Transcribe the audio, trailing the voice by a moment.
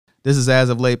This is As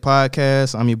of Late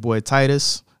Podcast. I'm your boy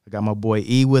Titus. I got my boy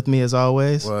E with me as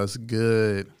always. What's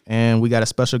good? And we got a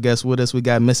special guest with us. We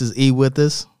got Mrs. E with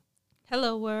us.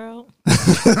 Hello, world.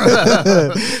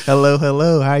 Hello,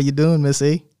 hello. How you doing, Miss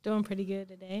E? Doing pretty good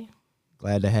today.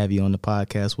 Glad to have you on the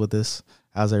podcast with us.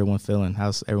 How's everyone feeling?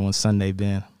 How's everyone's Sunday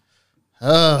been?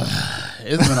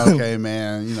 It's been okay,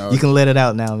 man. You know, You can let it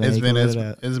out now, man. it's You can been let it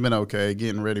out. it's been okay.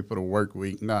 Getting ready for the work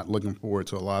week. Not looking forward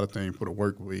to a lot of things for the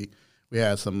work week. We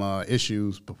had some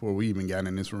issues before we even got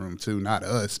in this room too. Not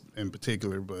us in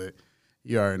particular, but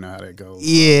you already know how that goes.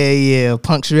 Yeah.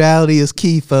 Punctuality is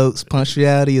key, folks.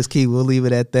 Punctuality is key. We'll leave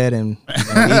it at that. And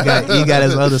he got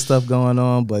his other stuff going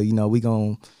on, but you know, we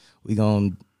gon'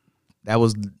 that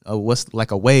was what's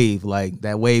like a wave. Like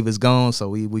that wave is gone, so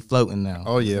we floating now.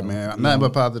 Oh yeah, so, man. Nothing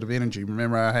but positive energy.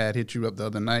 Remember, I had hit you up the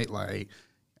other night. Like,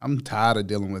 I'm tired of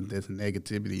dealing with this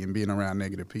negativity and being around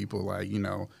negative people. Like, you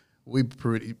know, we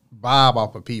pretty vibe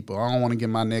off of people. I don't want to give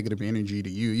my negative energy to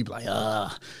you. You be like,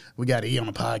 we got E on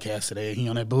the podcast today. He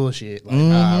on that bullshit.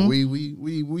 Like,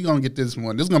 we gonna get this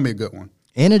one. This is gonna be a good one.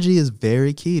 Energy is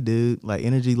very key, dude. Like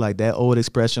energy, like that old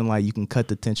expression, like you can cut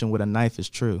the tension with a knife is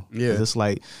true. Yeah. 'Cause it's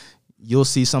like you'll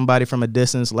see somebody from a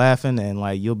distance laughing and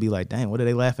like you'll be like, dang, what are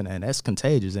they laughing at? That's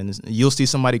contagious. And you'll see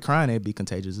somebody crying, it'd be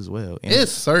contagious as well. And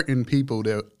It's certain people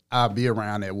that I'll be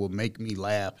around that will make me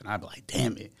laugh, and I'll be like,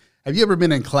 damn it. Have you ever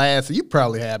been in class? You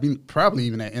probably have, probably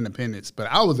even at Independence, but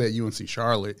I was at UNC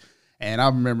Charlotte, and I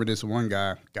remember this one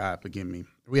guy, God forgive me,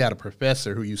 we had a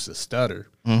professor who used to stutter,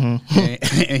 and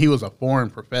he was a foreign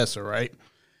professor, right?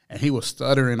 And he was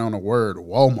stuttering on the word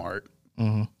Walmart,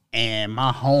 and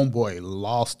my homeboy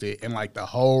lost it, and like the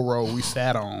whole row we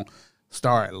sat on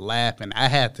started laughing. I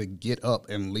had to get up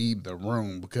and leave the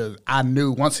room because I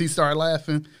knew once he started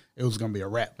laughing, it was going to be a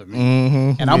wrap for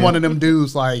me. And I'm one of them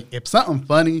dudes, like, if something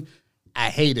funny, I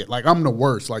hate it. Like, I'm the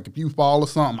worst. Like, if you fall or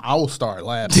something, I will start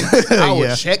laughing. I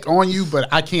will check on you, but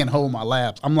I can't hold my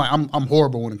laughs. I'm like, I'm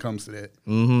horrible when it comes to that.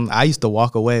 I used to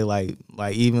walk away like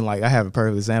even like I have a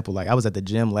perfect example. Like I was at the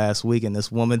gym last week and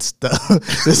this woman tripped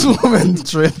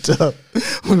up.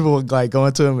 We were like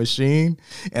going to a machine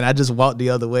and I just walked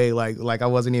the other way like I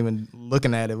wasn't even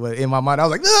looking at it. But in my mind I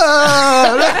was like,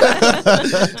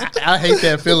 I hate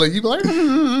that feeling. You be like,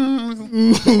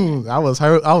 I was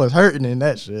hurting in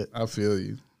that shit. I feel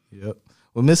you. Yep.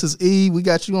 Well, Mrs. E, we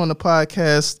got you on the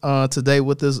podcast today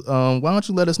with us. Why don't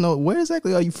you let us know where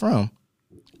exactly are you from?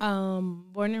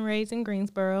 Born and raised in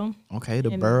Greensboro. Okay,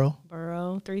 the borough.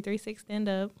 Borough, 336 stand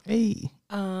up. Hey.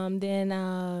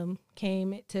 Then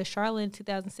came to Charlotte in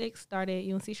 2006, started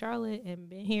at UNC Charlotte, and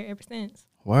been here ever since.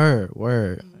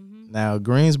 Word. Now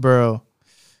Greensboro,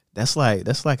 that's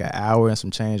like an hour and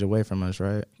some change away from us,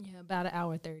 right? Yeah, about an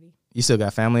hour 30. You still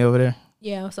got family over there?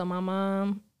 Yeah, so my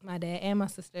mom, my dad, and my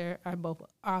sister are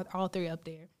all three up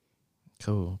there.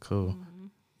 Cool.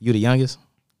 You the youngest?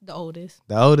 The oldest.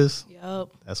 The oldest?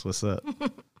 Yup. That's what's up.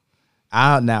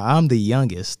 I'm the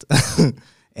youngest,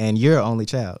 and you're only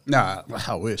child. Nah,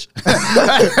 I wish. Nah,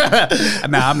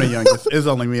 I'm the youngest. It's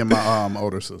only me and my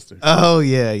older sister. Oh,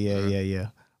 yeah.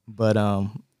 But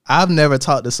I've never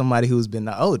talked to somebody who's been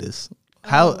the oldest.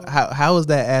 How has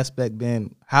that aspect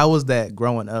been? How was that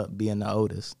growing up being the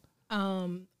oldest?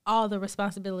 All the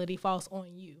responsibility falls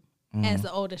on you as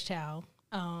the oldest child.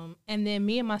 And then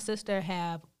me and my sister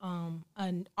have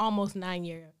an almost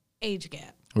 9-year age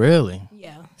gap. Really?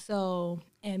 Yeah. So,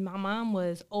 and my mom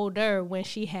was older when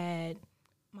she had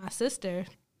my sister.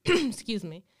 Excuse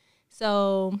me.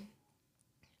 So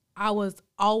I was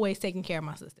always taking care of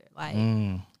my sister. Like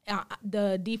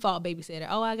the default babysitter.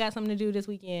 Oh, I got something to do this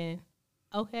weekend.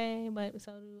 Okay, but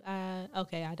so do I.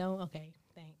 Okay, I don't. Okay,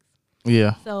 thanks.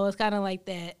 Yeah. So it's kind of like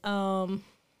that.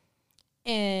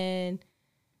 And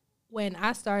when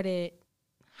I started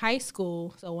high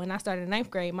school, so when I started 9th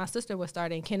grade, my sister was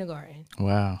starting kindergarten.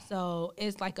 Wow. So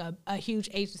it's like a huge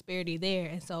age disparity there.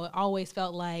 And so it always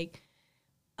felt like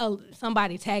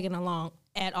somebody tagging along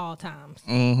at all times.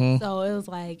 So it was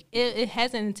like, it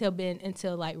hasn't been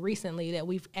until like recently that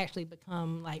we've actually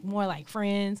become like more like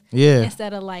friends. Yeah.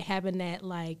 Instead of like having that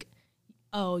like,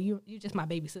 oh, you just my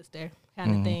baby sister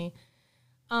kind of thing.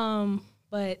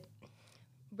 But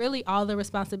really all the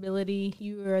responsibility,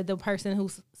 you're the person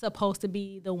who's supposed to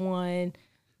be the one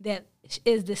that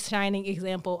is the shining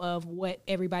example of what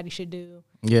everybody should do.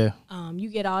 Yeah. You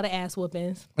get all the ass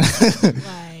whoopings.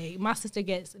 Like my sister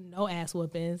gets no ass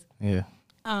whoopings. Yeah.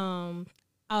 I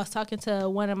was talking to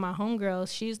one of my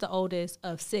homegirls. She's the oldest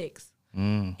of 6.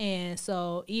 And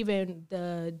so even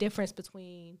the difference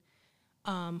between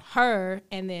her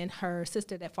and then her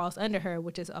sister that falls under her,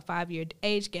 which is a 5-year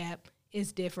age gap,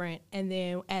 is different. And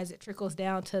then as it trickles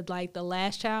down to like the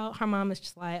last child, her mom is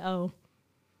just like, oh,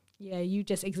 yeah, you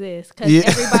just exist because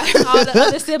everybody, all the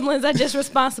other siblings are just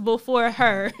responsible for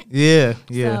her. Yeah.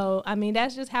 So, I mean,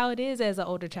 that's just how it is as an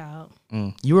older child.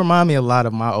 You remind me a lot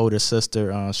of my older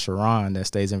sister, Sharon, that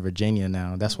stays in Virginia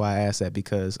now. That's why I asked that,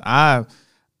 because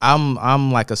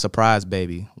I'm like a surprise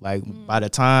baby. Like by the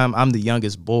time I'm the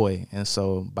youngest boy, and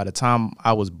so by the time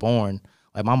I was born,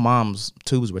 like my mom's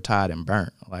tubes were tied and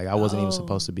burnt. Like I wasn't even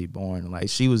supposed to be born. Like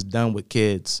she was done with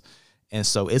kids, and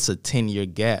so it's a 10-year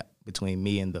gap between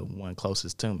me and the one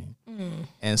closest to me.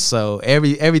 And so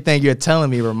everything you're telling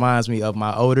me reminds me of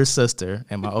my older sister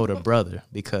and my older brother,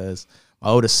 because my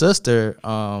older sister,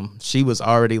 she was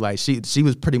already like, she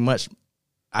was pretty much,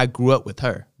 I grew up with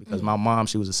her because my mom,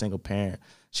 she was a single parent.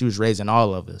 She was raising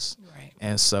all of us. Right.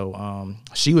 And so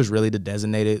she was really the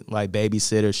designated like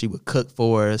babysitter. She would cook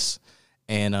for us,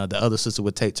 and the other sister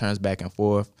would take turns back and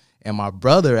forth. And my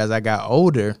brother, as I got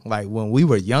older, like when we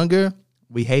were younger,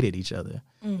 we hated each other.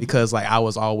 Because like I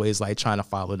was always like trying to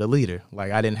follow the leader.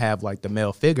 Like I didn't have like the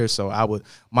male figure, so I would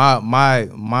my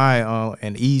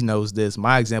and E knows this.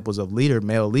 My examples of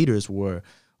male leaders were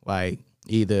like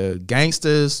either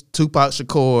gangsters, Tupac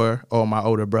Shakur, or my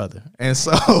older brother. And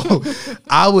so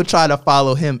I would try to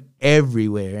follow him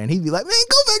everywhere, and he'd be like, "Man,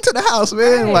 go back to the house,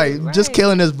 man!" Just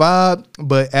killing his vibe.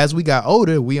 But as we got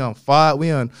older, we fought,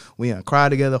 we cried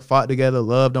together, fought together,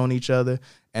 loved on each other.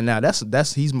 And now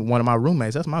he's one of my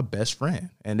roommates. That's my best friend,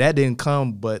 and that didn't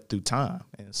come but through time.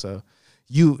 And so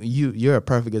you're a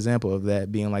perfect example of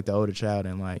that, being like the older child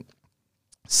and like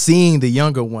seeing the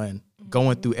younger one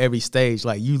going through every stage.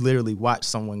 Like you literally watch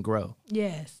someone grow.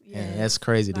 Yes. And that's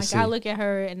crazy to see. I look at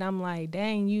her and I'm like,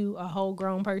 dang, you a whole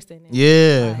grown person.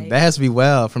 And like, that has to be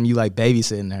wild from you like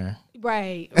babysitting her.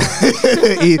 Right.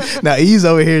 Now E's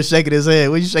over here shaking his head.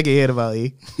 What you shaking your head about,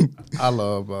 E? I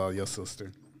love your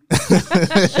sister.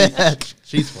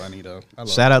 She's funny though.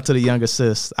 Shout out to the younger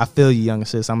sis. I feel you, younger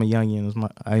sis. I'm a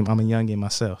youngin. I'm a youngin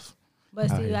myself. But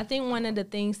see, I think one of the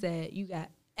things that you got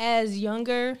as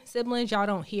younger siblings, y'all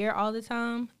don't hear all the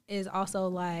time, is also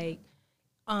like,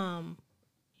 y'all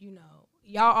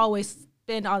always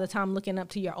spend all the time looking up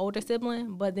to your older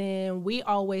sibling, but then we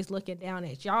always looking down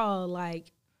at y'all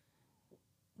like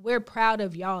we're proud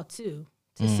of y'all too.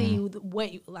 To see what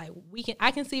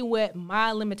I can see what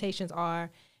my limitations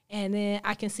are. And then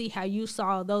I can see how you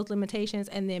saw those limitations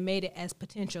and then made it as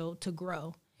potential to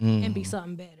grow and be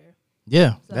something better.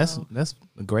 Yeah, so, that's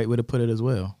a great way to put it as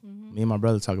well. Me and my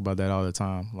brother talk about that all the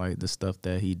time, like the stuff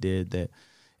that he did. That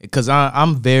because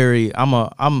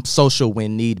I'm social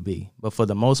when need be, but for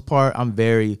the most part, I'm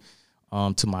very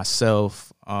to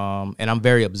myself, and I'm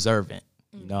very observant.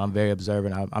 You know, I'm very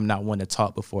observant. I'm not one to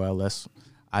talk before unless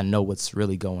I know what's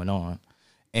really going on.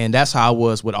 And that's how I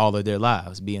was with all of their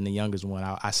lives, being the youngest one.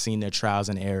 I seen their trials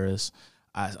and errors.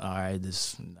 I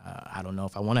don't know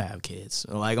if I want to have kids.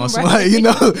 Like on some,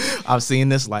 I've seen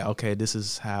this. Like, okay, this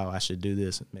is how I should do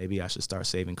this. Maybe I should start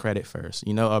saving credit first,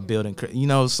 or building.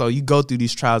 So you go through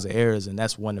these trials and errors, and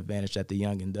that's one advantage that the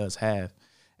youngin does have.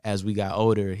 As we got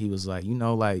older, he was like,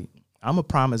 like I'm a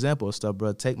prime example of stuff,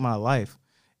 bro. Take my life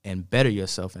and better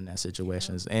yourself in that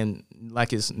situations. And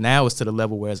like it's to the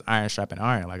level where it's iron sharpening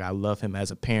iron. Like I love him as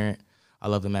a parent. I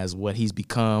love him as what he's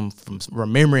become, from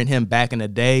remembering him back in the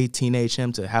day, teenage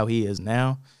him, to how he is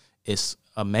now. It's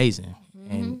amazing.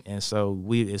 And so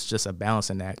it's just a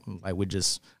balancing act. Like we're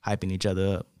just hyping each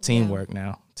other up. Teamwork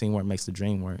now. Teamwork makes the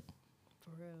dream work.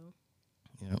 For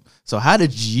real. So how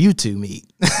did you two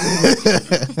meet?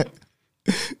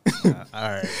 All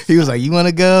right. He was like, "You want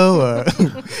to go?" Or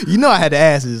I had to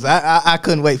ask this. I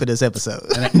couldn't wait for this episode.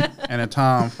 And a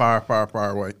time far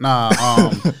away.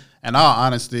 Nah. In all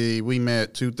honesty, we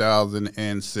met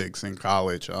 2006 in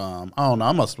college. I don't know.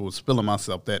 I must have was feeling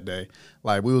myself that day.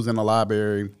 Like we was in the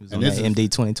library. And this MD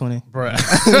 2020. Bruh.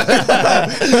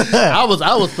 I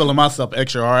was feeling myself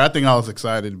extra hard. I think I was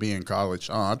excited to be in college.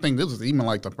 I think this was even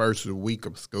like the first week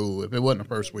of school. If it wasn't the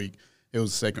first week, it was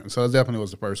the second. So it definitely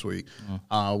was the first week.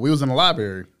 We was in the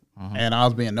library, and I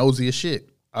was being nosy as shit.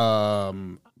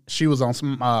 She was on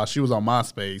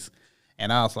MySpace.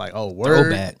 And I was like, "Oh,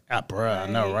 word, bruh, I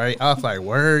know, right?" I was like,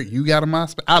 "Word, you got a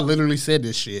MySpace?" I literally said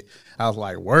this shit. I was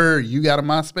like, "Word, you got a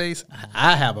MySpace?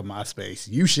 I have a MySpace.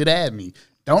 You should add me."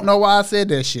 Don't know why I said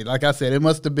that shit. Like I said, it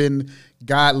must have been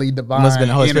godly, divine. Must have been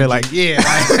the Holy Spirit. Like, yeah,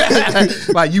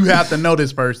 like you have to know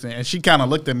this person. And she kind of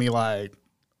looked at me like,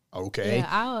 "Okay." Yeah,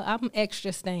 I'm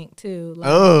extra stank too. Like,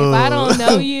 if I don't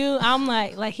know you, I'm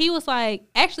like he was like,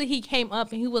 actually he came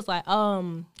up and he was like,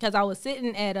 because I was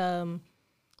sitting at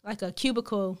like a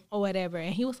cubicle or whatever,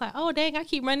 and he was like, "Oh dang, I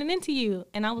keep running into you,"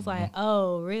 and I was like,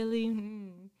 "Oh really?"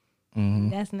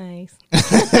 That's nice.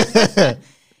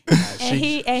 And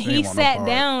he ain't want no sat part.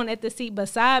 down at the seat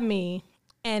beside me,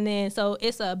 and then so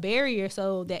it's a barrier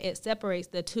so that it separates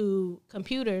the two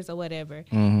computers or whatever.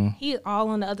 He's all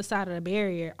on the other side of the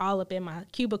barrier, all up in my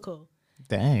cubicle.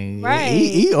 Dang. Right.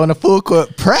 He on the full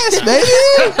court press, baby.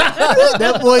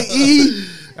 That boy E.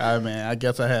 All right, man. I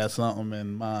guess I had something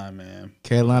in mind, man.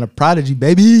 Carolina Prodigy,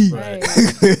 baby. Right.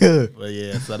 But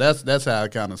yeah, so that's how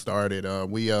it kind of started.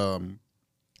 We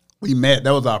met.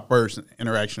 That was our first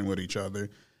interaction with each other,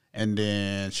 and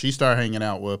then she started hanging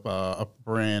out with a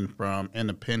friend from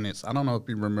Independence. I don't know if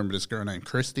you remember this girl named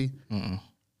Christy.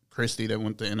 Christy that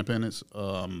went to Independence.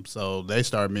 So they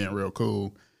started being real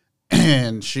cool,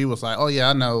 and she was like, "Oh yeah,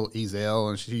 I know Ezel,"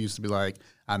 and she used to be like,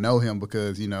 "I know him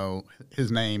because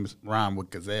his name's rhyme with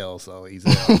gazelle, so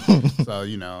Ezel." So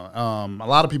a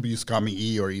lot of people used to call me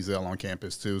E or Ezel on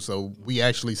campus too. So we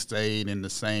actually stayed in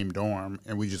the same dorm,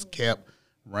 and we just kept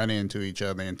running into each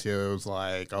other until it was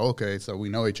like, okay, so we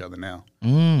know each other now.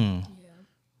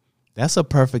 That's a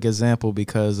perfect example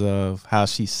because of how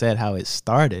she said how it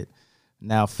started.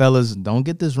 Now, fellas, don't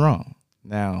get this wrong.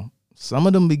 Now, some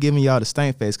of them be giving y'all the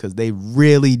stank face because they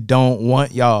really don't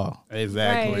want y'all.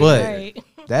 Exactly.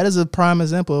 But that is a prime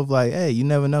example of like, hey, you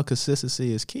never know.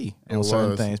 Consistency is key on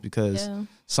certain things because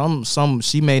some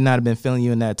she may not have been feeling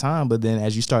you in that time, but then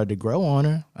as you started to grow on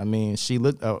her, I mean, she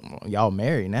looked. Y'all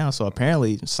married now, so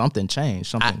apparently something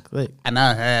changed, something clicked. And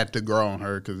I had to grow on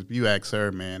her because if you ask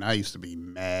her, man, I used to be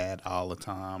mad all the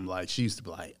time. Like she used to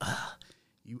be like,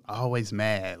 "You always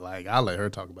mad." Like I let her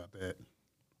talk about that.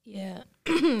 Yeah.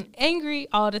 Angry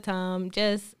all the time.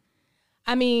 Just,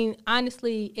 I mean,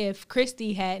 honestly, if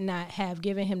Christy had not have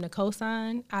given him the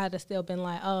cosign, I'd have still been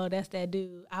like, oh, that's that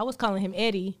dude. I was calling him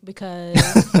Eddie because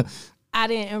I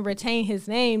didn't retain his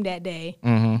name that day.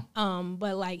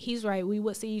 But like, he's right. We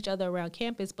would see each other around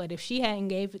campus. But if she hadn't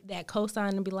gave that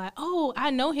cosign and be like, oh,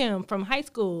 I know him from high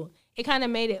school, it kind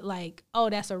of made it like, oh,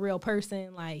 that's a real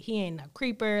person. Like, he ain't a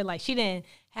creeper. Like, she didn't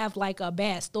have like a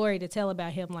bad story to tell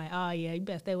about him. Like, oh yeah, you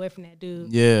better stay away from that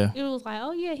dude. Yeah. It was like,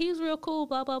 oh yeah, he was real cool,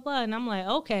 blah, blah, blah. And I'm like,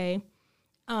 okay.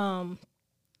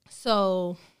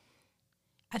 So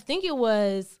I think it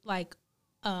was like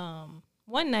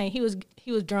one night he was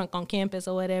drunk on campus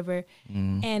or whatever.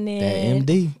 And then That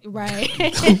MD. Right.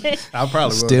 I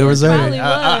probably Still was. reserved.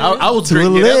 I was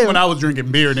drinking. That's when I was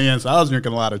drinking beer then, so I was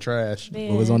drinking a lot of trash.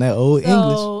 What was on that old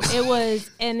English? So it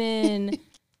was, and then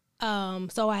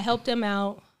so I helped him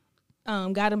out,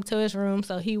 got him to his room,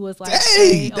 so he was like,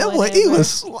 hey, that boy, he was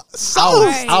so.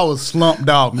 I was slumped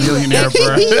dog millionaire,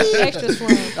 bro. extra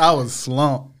slumped. I was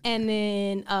slumped. And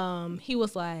then he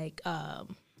was like,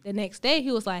 the next day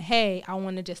he was like, hey, I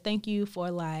want to just thank you for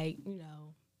like,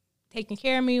 taking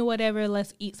care of me or whatever.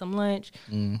 Let's eat some lunch.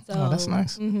 So, that's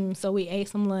nice. So we ate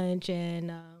some lunch,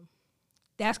 and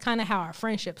that's kind of how our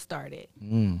friendship started.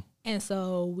 And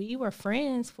so we were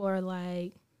friends for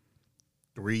like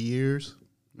 3 years,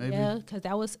 maybe. Yeah, because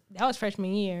that was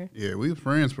freshman year. Yeah, we were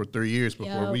friends for 3 years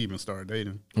before we even started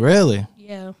dating. Really?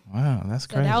 Yeah. Wow, that's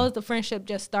crazy. So that was the friendship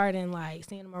just starting, like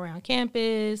seeing him around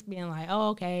campus, being like, oh,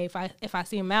 okay. If I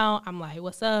see him out, I'm like,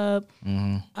 what's up?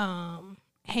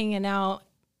 Hanging out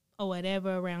or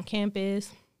whatever around campus.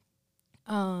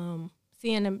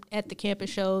 Seeing him at the campus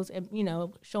shows and,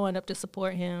 showing up to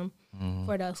support him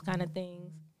for those kind of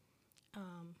things.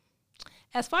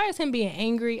 As far as him being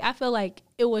angry, I feel like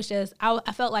it was just,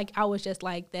 I felt like I was just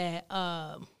like that,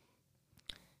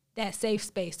 that safe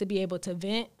space to be able to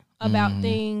vent about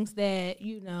things that,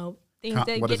 things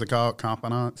that what is it called?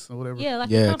 Confidants or whatever? Yeah, like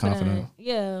yeah, a confidant.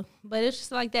 Yeah, but it's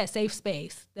just like that safe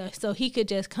space. So he could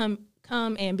just come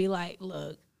and be like,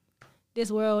 look,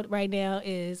 this world right now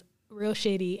is real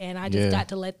shitty, and I just got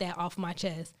to let that off my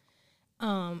chest.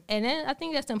 And then I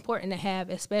think that's important to have,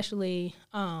 especially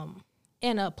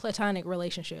in a platonic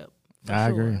relationship. I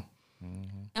agree.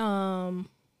 And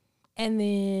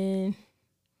then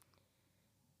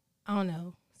I don't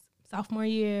know, sophomore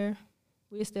year,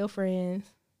 we were still friends.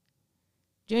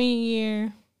 Junior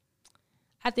year,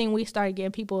 I think we started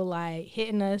getting people like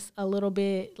hitting us a little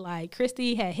bit. Like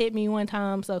Christy had hit me one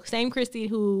time. So same Christy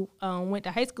who went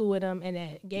to high school with him and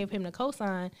that gave him the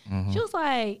cosign. She was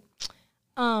like,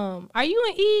 are you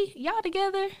and E, y'all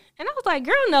together? And I was like,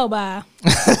 girl, no, bye.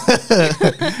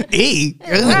 E?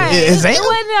 Right. Is It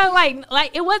wasn't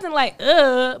like it wasn't like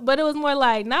but it was more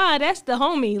like, nah, that's the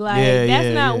homie. Like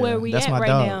that's not where we That's at my right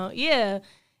dog. now. Yeah.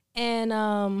 And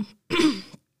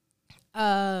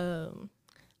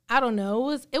I don't know.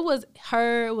 It was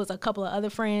her. It was a couple of other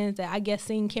friends that I guess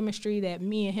seen chemistry that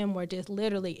me and him were just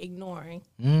literally ignoring,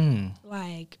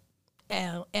 like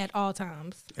at all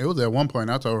times. It was at one point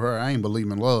I told her I ain't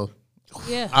believe in love.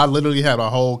 Yeah. I literally had a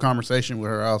whole conversation with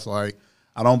her. I was like,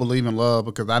 I don't believe in love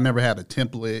because I never had a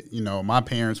template. You know, my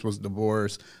parents was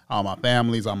divorced. All my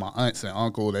families, all my aunts and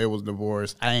uncle, they was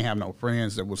divorced. I ain't have no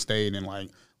friends that was stayed in like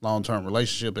long-term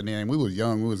relationship. And then we was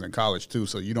young. We was in college too.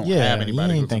 So you don't have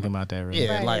anybody. You ain't thinking about that really.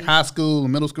 Yeah, Right. like high school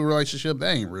and middle school relationship,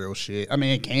 that ain't real shit. I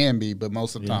mean, it can be, but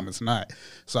most of the time it's not.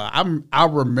 So I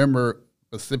remember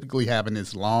specifically having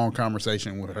this long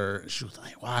conversation with her. She was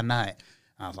like, why not?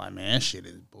 I was like, man, that shit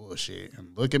is bullshit.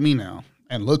 And look at me now.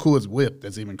 And look who it's with.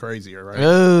 That's even crazier, right?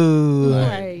 Oh.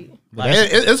 Right. Like,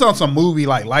 it's on some movie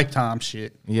like Lifetime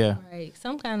shit. Yeah. Right.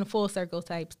 Some kind of full circle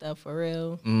type stuff for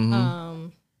real. Mm-hmm.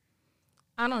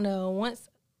 I don't know. Once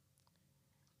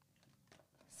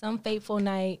some fateful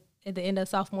night at the end of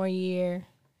sophomore year,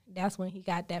 that's when he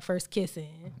got that first kiss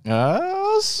in.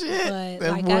 Oh shit. But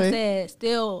That like boy. I said,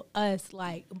 still us,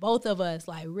 like both of us,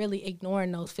 like really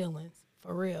ignoring those feelings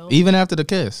for real. Even after the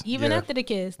kiss. Even Yeah. after the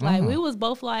kiss, like we was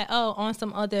both like, oh, on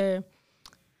some other.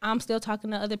 I'm still talking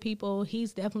to other people.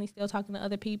 He's definitely still talking to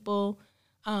other people.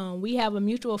 We have a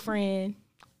mutual friend.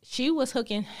 She was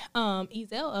hooking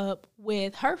Ezel up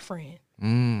with her friend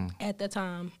at the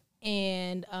time,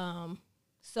 and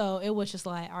so it was just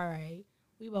like, all right,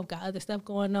 we both got other stuff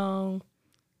going on,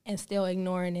 and still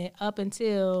ignoring it up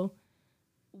until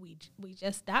we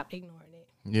just stopped ignoring it.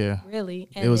 Yeah. Really,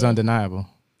 and It was then undeniable.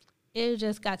 it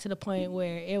just got to the point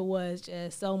where it was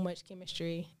just so much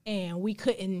chemistry, and we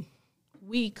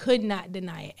could not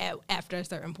deny it after a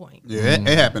certain point. Yeah,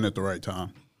 it happened at the right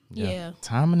time. Yeah.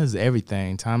 Timing is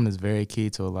everything. Timing is very key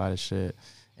to a lot of shit.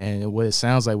 And what it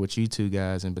sounds like with you two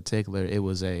guys in particular, it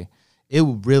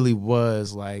really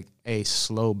was like a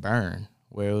slow burn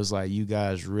where it was like you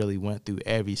guys really went through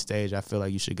every stage I feel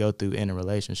like you should go through in a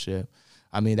relationship.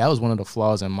 I mean, that was one of the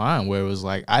flaws in mine where it was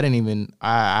like I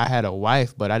had a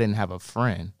wife, but I didn't have a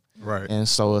friend. Right. And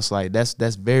so it's like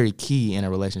that's very key in a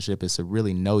relationship is to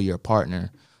really know your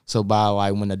partner. So by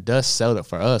like when the dust settled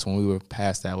for us, when we were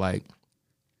past that, like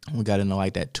we got into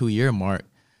like that 2-year mark,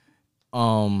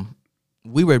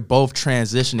 we were both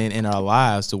transitioning in our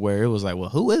lives to where it was like, well,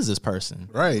 who is this person?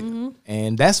 Right.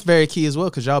 And that's very key as well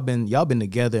because y'all been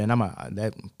together, and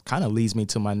that kind of leads me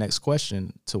to my next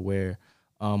question to where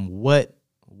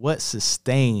what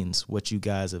sustains what you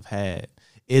guys have had?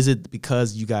 Is it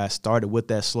because you guys started with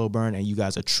that slow burn and you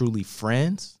guys are truly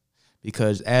friends?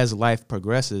 Because as life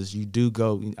progresses, you do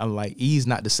go. I'm like, E's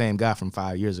not the same guy from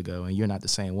 5 years ago, and you're not the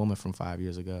same woman from 5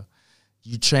 years ago.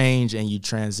 You change and you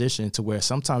transition to where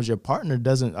sometimes your partner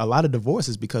doesn't. A lot of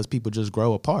divorces because people just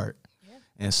grow apart. Yeah.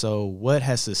 And so, what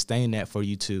has sustained that for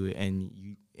you two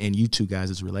and you two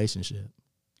guys' relationship?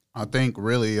 I think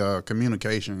really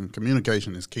communication.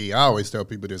 Communication is key. I always tell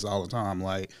people this all the time.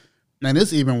 Like, and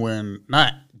this even when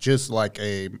not just like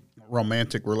a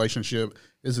romantic relationship.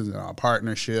 This is in a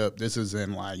partnership. This is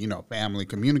in like, family.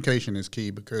 Communication is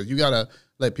key because you got to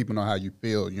let people know how you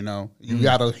feel, You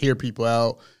got to hear people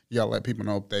out. You got to let people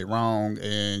know if they're wrong.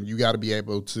 And you got to be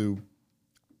able to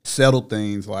settle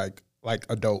things like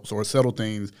adults or settle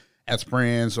things as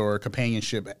friends or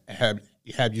companionship have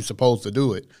you supposed to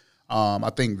do it.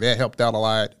 I think that helped out a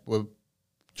lot with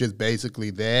just basically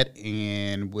that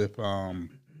and with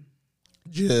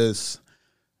just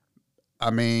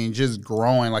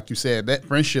growing, like you said, that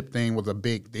friendship thing was a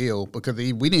big deal because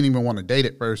we didn't even want to date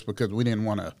at first because we didn't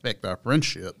want to affect our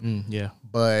friendship. Yeah.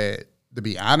 But to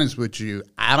be honest with you,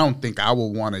 I don't think I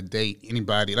would want to date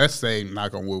anybody. Let's say,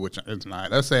 knock on wood, which it's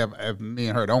not. Let's say if me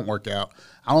and her don't work out,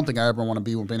 I don't think I ever want to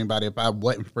be with anybody if I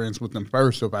wasn't friends with them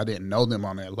first or if I didn't know them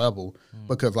on that level.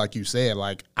 Because like you said,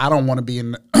 like I don't want to be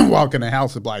walk in the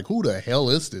house and be like, who the hell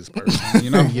is this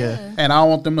person? Yeah. And I don't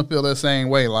want them to feel the same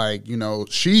way. Like,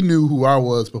 she knew who I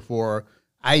was before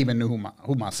I even knew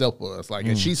who myself was. Like,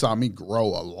 and she saw me grow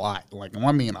a lot. Like,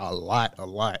 I mean, a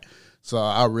lot. So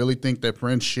I really think that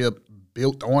friendship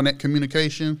built on that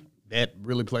communication, that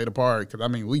really played a part. Because, I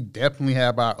mean, we definitely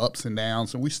have our ups and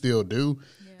downs, and we still do.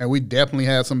 Yeah. And we definitely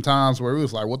had some times where it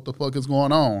was like, what the fuck is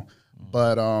going on?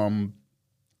 But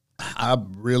I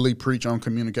really preach on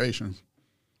communication.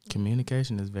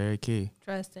 Communication is very key.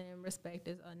 Trust and respect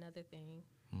is another thing.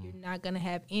 You're not going to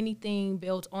have anything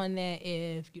built on that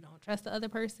if you don't trust the other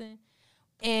person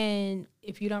and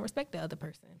if you don't respect the other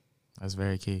person. That's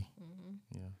very key.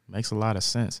 Yeah, makes a lot of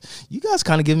sense. You guys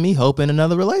kind of give me hope in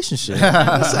another relationship.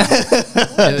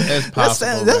 That's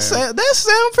possible. That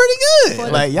sound pretty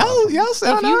good. Like y'all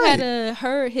sound. If you right. had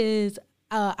heard his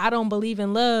 "I don't believe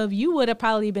in love," you would have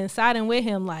probably been siding with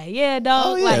him. Like, yeah,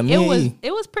 dog. Like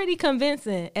it was pretty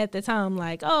convincing at the time.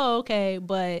 Like, oh, okay.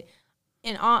 But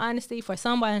in all honesty, for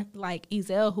someone like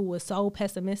Ezel who was so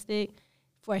pessimistic,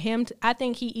 for him to, I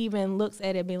think he even looks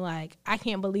at it being like, I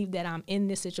can't believe that I'm in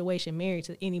this situation married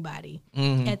to anybody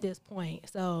at this point.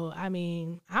 So, I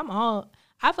mean,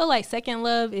 I feel like second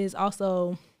love is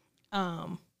also,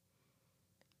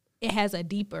 it has a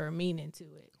deeper meaning to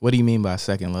it. What do you mean by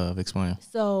second love? Explain.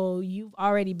 So you've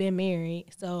already been married.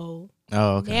 So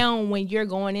okay. Now when you're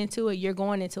going into it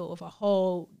with a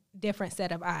whole different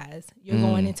set of eyes. You're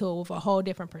going into it with a whole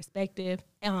different perspective.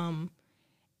 And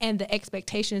the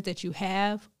expectations that you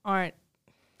have aren't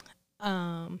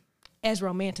as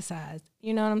romanticized.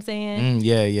 You know what I'm saying?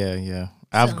 Yeah.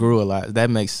 I've grew a lot. That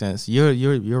makes sense.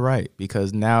 You're right,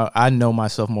 because now I know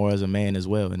myself more as a man as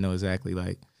well and know exactly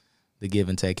like the give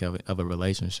and take of a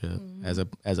relationship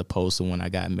as opposed to when I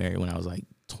got married when I was like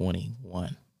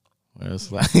 21. Where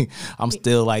it's like I'm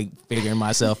still like figuring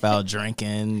myself out,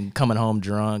 drinking, coming home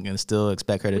drunk, and still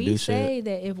expect her to do shit. We say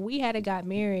that if we had got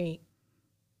married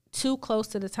too close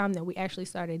to the time that we actually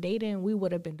started dating, we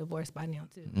would have been divorced by now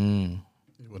too.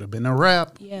 It would have been a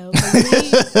wrap. Yeah.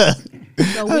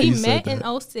 So we met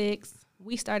in 06.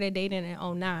 We started dating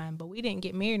in 09, but we didn't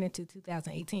get married until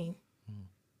 2018.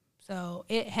 So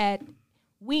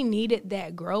we needed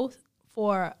that growth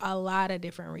for a lot of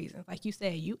different reasons. Like you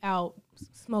said, you out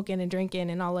smoking and drinking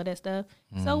and all of that stuff.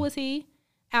 So was he,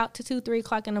 out to 2, 3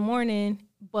 o'clock in the morning.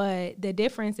 But the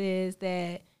difference is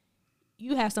that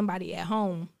you have somebody at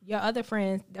home. Your other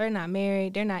friends, they're not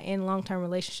married. They're not in long-term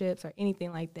relationships or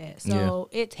anything like that. So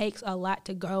it takes a lot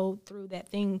to go through that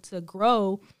thing to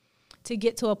grow, to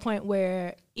get to a point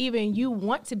where even you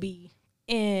want to be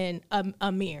in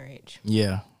a marriage.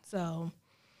 Yeah. So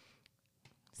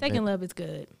second love is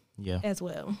good. Yeah. As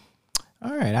well.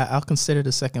 All right. I'll consider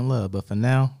the second love, but for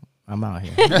now, I'm out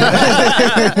here.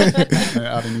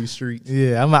 Out in these streets.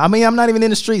 Yeah, I'm not even in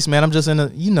the streets, man. I'm just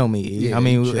you know me. Yeah, I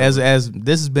mean, as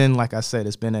this has been, like I said,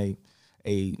 it's been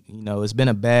it's been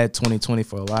a bad 2020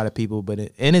 for a lot of people, but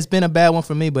it's been a bad one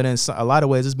for me. But in a lot of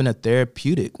ways, it's been a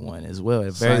therapeutic one as well.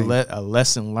 A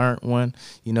lesson learned one.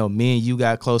 You know, me and you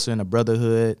got closer in a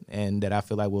brotherhood, and that I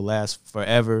feel like will last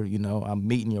forever. You know, I'm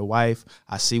meeting your wife.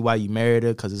 I see why you married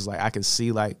her, because it's like I can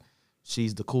see like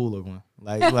she's the cooler one.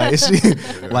 Like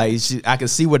she, I can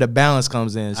see where the balance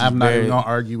comes in. I'm not even gonna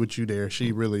argue with you there.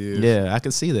 She really is. Yeah, I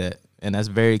can see that, and that's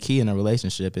very key in a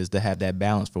relationship, is to have that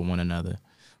balance for one another.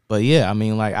 But yeah, I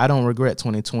mean, like, I don't regret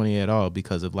 2020 at all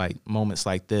because of like moments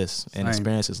like this and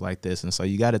experiences like this. And so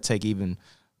you got to take even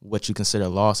what you consider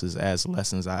losses as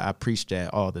lessons. I preach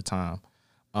that all the time.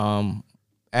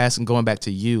 Going back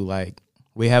to you, like,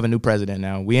 we have a new president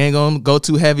now. We ain't gonna go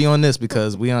too heavy on this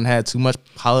because we done had too much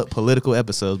political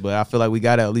episodes, but I feel like we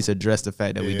gotta at least address the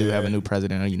fact that we do have a new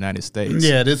president of the United States.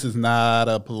 Yeah, this is not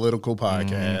a political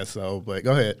podcast, so but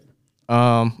go ahead.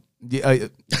 Yeah,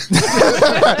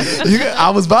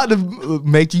 I was about to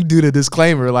make you do the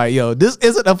disclaimer, like, yo, this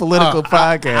isn't a political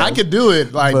podcast. I could do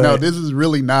it. Like, no, this is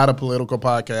really not a political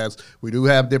podcast. We do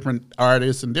have different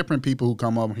artists and different people who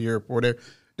come up here for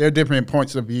their different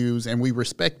points of views, and we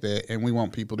respect that, and we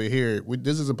want people to hear it.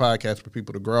 This is a podcast for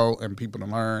people to grow and people to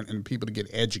learn and people to get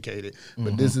educated.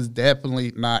 But this is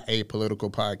definitely not a political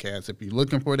podcast. If you're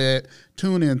looking for that,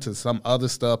 tune into some other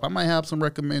stuff. I might have some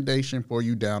recommendation for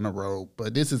you down the road,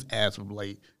 but this is as of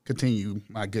late. Continue,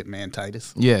 my good man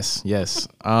Titus. Yes.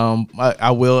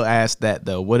 I will ask that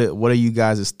though. What are you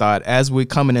guys' thought as we're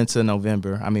coming into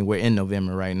November? I mean, we're in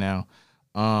November right now.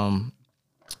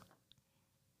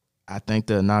 I think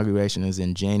the inauguration is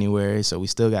in January, so we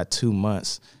still got 2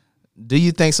 months. Do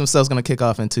you think some stuff's gonna kick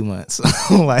off in 2 months?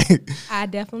 Like, I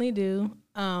definitely do.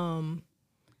 I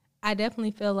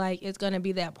definitely feel like it's gonna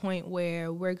be that point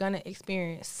where we're gonna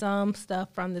experience some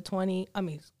stuff from the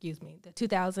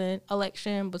 2000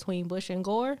 election between Bush and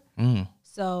Gore.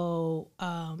 So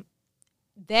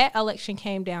that election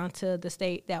came down to the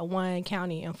state, that one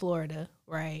county in Florida,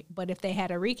 right? But if they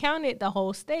had recounted the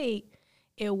whole state,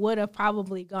 it would have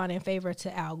probably gone in favor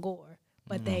to Al Gore.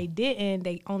 But they didn't.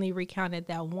 They only recounted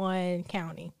that one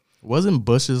county. Wasn't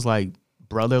Bush's like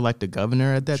brother like the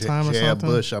governor at that time or Jeb something?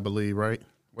 Bush, I believe, right?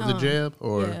 Was it Jeb?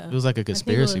 Or yeah. It was like a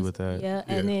conspiracy with that. Yeah,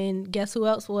 and then guess who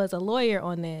else was a lawyer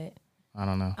on that? I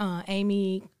don't know.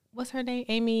 Amy, what's her name?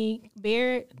 Amy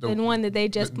Barrett, the one that they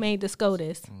just made the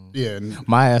SCOTUS. Yeah.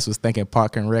 My ass was thinking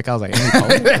Park and Rec. I was like,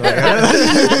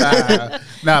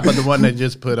 but the one they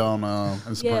just put on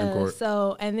the Supreme Court.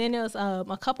 So, and then there was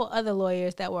a couple other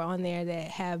lawyers that were on there that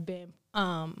have been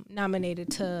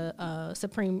nominated to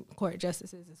Supreme Court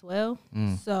justices as well.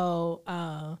 So,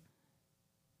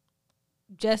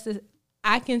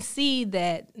 I can see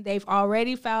that they've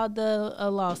already filed the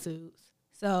lawsuits.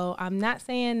 So I'm not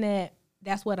saying that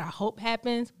that's what I hope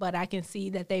happens, but I can see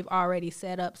that they've already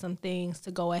set up some things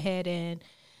to go ahead and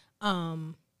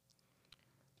what's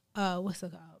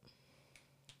it called?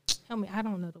 Tell me, I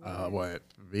don't know the word. What,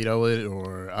 veto it,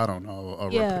 or I don't know,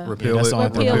 or Yeah. repeal Yeah, that's it? the only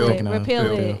thing I'm thinking of.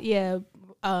 Repeal it, yeah.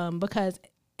 Because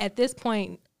at this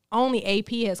point, only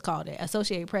AP has called it.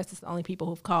 Associated Press is the only people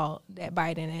who've called that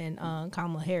Biden and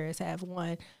Kamala Harris have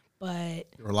won. But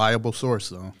Reliable source,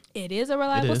 though. it is a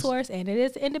reliable It is. source, and it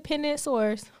is an independent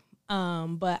source.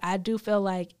 But I do feel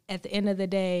like at the end of the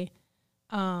day,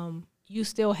 you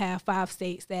still have 5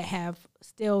 states that have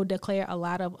still declared a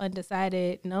lot of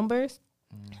undecided numbers.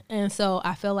 And so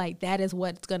I feel like that is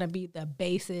what's going to be the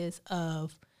basis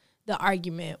of the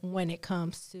argument when it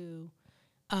comes to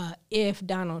if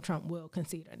Donald Trump will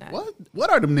concede or not. What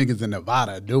are them niggas in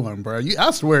Nevada doing, bro?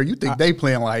 I swear, you think they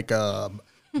playing like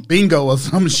bingo or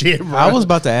some shit, bro? I was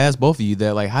about to ask both of you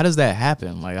that, like, how does that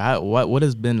happen? Like, what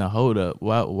has been the hold up?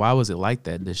 Why was it like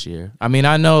that this year? I mean,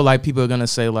 I know like people are gonna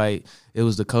say like it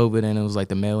was the COVID and it was like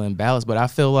the mail-in ballots, but I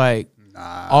feel like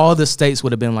all the states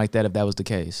would have been like that if that was the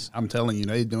case. I'm telling you,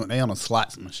 they on the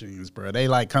slots machines, bro. They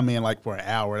like come in like for an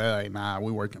hour. They're like, nah,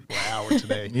 we working for an hour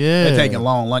today. Yeah. They're taking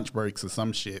long lunch breaks or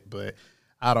some shit, but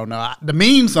I don't know. The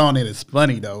memes on it is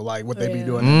funny though, like what they be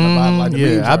doing in Nevada. Like the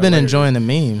memes Yeah, are I've been hilarious. enjoying the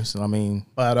memes. I mean,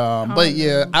 But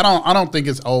yeah, I don't think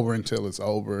it's over until it's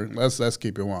over. Let's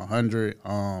keep it 100.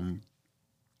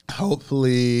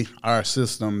 Hopefully our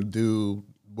system do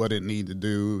what it need to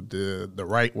do the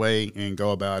right way and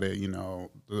go about it, you know,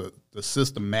 the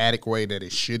systematic way that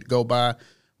it should go by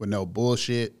with no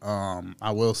bullshit.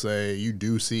 I will say you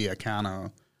do see a kind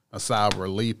of a sigh of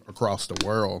relief across the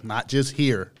world, not just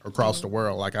here, across the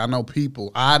world. Like I know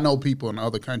people in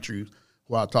other countries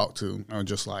who I talk to are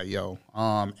just like, yo,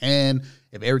 and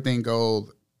if everything goes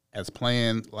as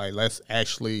planned, like let's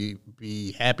actually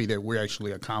be happy that we're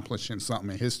actually accomplishing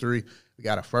something in history. We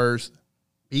got a first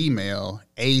female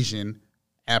Asian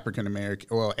African American,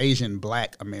 well, Asian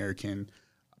Black American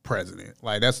president.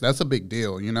 Like that's a big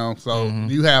deal, you know. So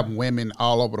you have women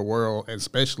all over the world,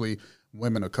 especially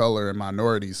women of color and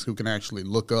minorities, who can actually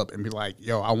look up and be like,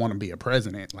 "Yo, I want to be a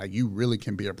president." Like you really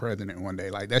can be a president one day.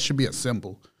 Like that should be a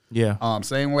symbol. yeah.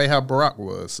 Same way how Barack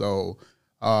was. So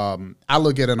I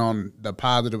look at it on the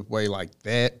positive way like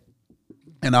that.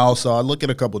 And also, I look at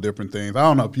a couple different things. I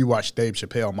don't know if you watched Dave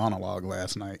Chappelle monologue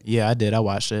last night. Yeah, I did. I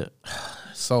watched it.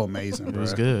 So amazing, bro. It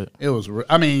was good. It was.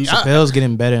 I mean, Chappelle's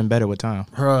getting better and better with time.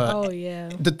 Oh, yeah.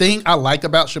 The thing I like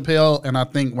about Chappelle, and I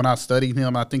think when I studied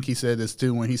him, I think he said this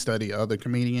too when he studied other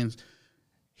comedians,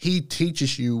 he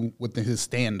teaches you within his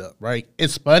stand-up, right?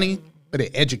 It's funny, but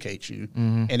it educates you.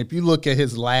 And if you look at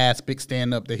his last big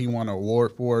stand-up that he won an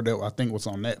award for, that I think was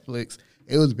on Netflix,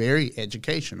 it was very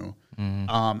educational.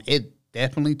 It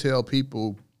definitely tell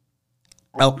people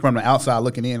out from the outside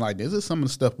looking in, like, this is some of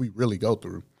the stuff we really go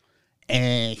through.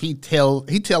 And he tells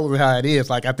how it is.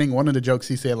 Like, I think one of the jokes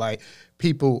he said, like,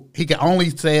 he can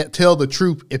only tell the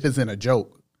truth if it's in a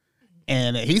joke.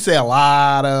 And he said a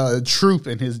lot of truth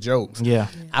in his jokes. Yeah.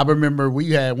 I remember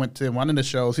we went to one of the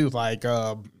shows. He was like,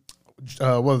 what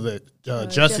was it?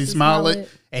 Jussie Smollett.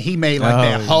 And he made like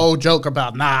that whole joke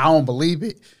about, nah, I don't believe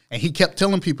it. And he kept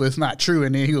telling people it's not true.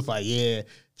 And then he was like, yeah,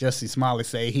 Jussie Smollett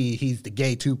say he's the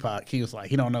gay Tupac. He was like,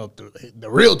 he don't know if the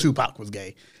real Tupac was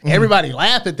gay. Everybody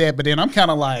laughed at that, but then I'm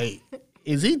kind of like,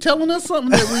 is he telling us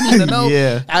something that we need to know?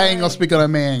 Yeah. I ain't gonna speak on that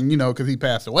man, you know, because he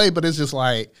passed away, but it's just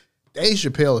like, Dave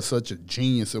Chappelle is such a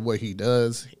genius at what he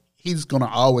does. He's gonna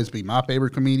always be my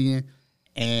favorite comedian.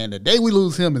 And the day we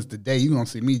lose him is the day you're gonna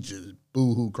see me just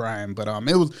boo-hoo crying. But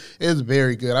it was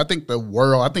very good. I think the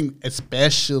world,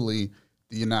 especially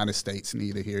the United States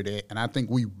need to hear that. And I think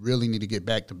we really need to get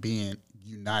back to being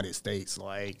United States.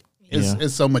 Like,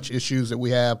 it's so much issues that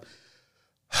we have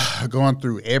going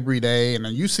through every day. And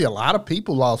then you see a lot of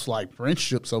people lost, like,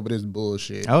 friendships over this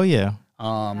bullshit. Oh, yeah.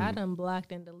 I done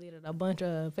blocked and deleted a bunch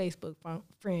of Facebook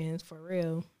friends for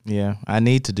real. Yeah. I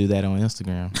need to do that on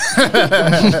Instagram.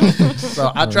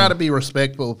 So I try to be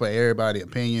respectful for everybody's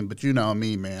opinion, but you know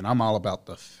me, man. I'm all about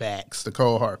the facts, the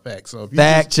cold hard facts. So if you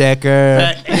Fact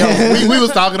checker. we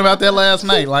was talking about that last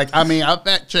night. Like, I mean, I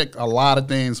fact check a lot of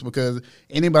things because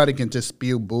anybody can just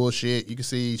spew bullshit. You can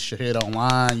see shit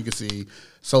online. You can see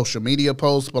social media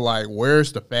posts, but like,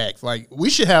 where's the facts? Like, we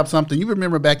should have something. You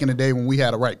remember back in the day when we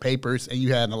had to write papers and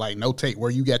you had to like notate where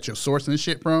you got your source and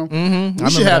shit from? We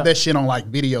should have that shit on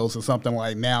like videos or something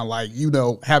like now, like, you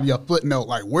know, have your footnote,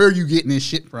 like, where are you getting this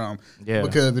shit from? Yeah.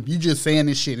 Because if you just saying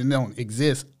this shit and it don't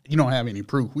exist, you don't have any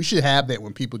proof. We should have that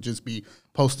when people just be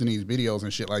posting these videos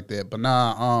and shit like that. But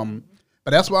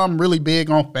but that's why I'm really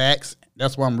big on facts.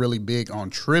 That's why I'm really big on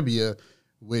trivia,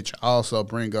 which also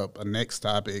bring up a next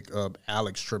topic of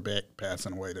Alex Trebek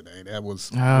passing away today. That was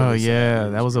Oh, really yeah.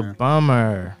 sad That was a man.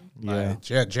 bummer.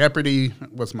 Yeah. Jeopardy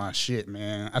was my shit,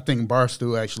 man. I think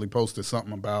Barstool actually posted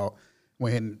something about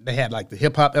when they had like the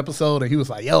hip hop episode, and he was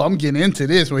like, "Yo, I'm getting into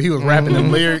this," where he was rapping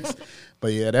them lyrics.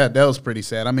 But yeah, that was pretty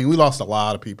sad. I mean, we lost a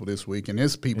lot of people this week, and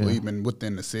there's people even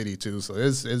within the city too. So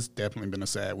it's definitely been a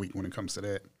sad week when it comes to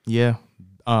that. Yeah.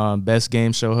 Best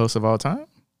game show host of all time?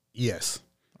 Yes.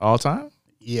 All time?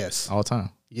 Yes. All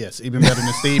time. Yes. Even better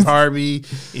than Steve Harvey.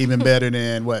 Even better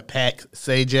than Pat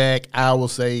Sajak. I will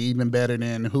say even better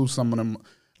than who's some of them.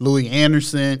 Louis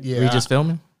Anderson. Yeah. Regis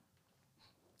Philbin?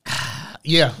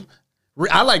 Yeah.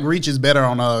 I like Regis better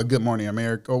on Good Morning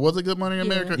America. Or was it Good Morning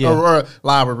America? Yeah. Or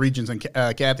Live with Regis and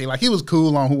Kathy. Like, he was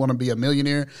cool on Who Want to Be a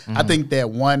Millionaire. I think that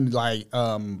one, like,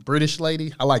 British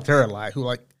lady, I liked her a lot, who,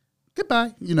 like,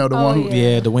 goodbye. You know, the one who.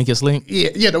 Yeah, the Weakest Link.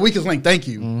 Yeah, the Weakest Link. Thank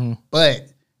you. But,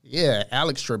 yeah,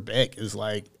 Alex Trebek is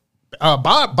like.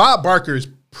 Bob Barker is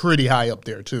pretty high up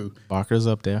there, too. Barker's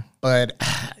up there. But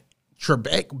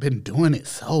Trebek been doing it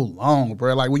so long,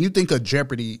 bro. Like, when you think of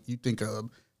Jeopardy, you think of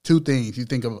two things. You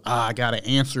think of, I got to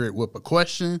answer it with a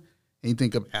question, and you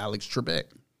think of Alex Trebek.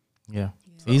 Yeah.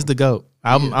 He's the GOAT.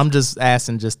 I'm just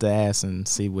asking just to ask and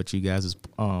see what you guys'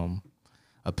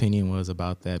 opinion was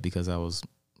about that, because I was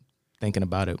thinking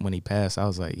about it when he passed. I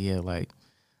was like, yeah, like,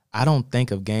 I don't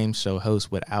think of game show hosts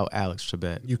without Alex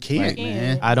Trebek. You can't,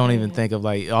 man. I don't even think of,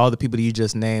 like, all the people that you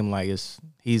just named, like,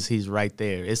 he's right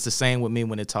there. It's the same with me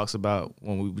when it talks about,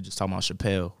 when we were just talking about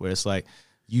Chappelle, where it's like,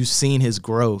 you've seen his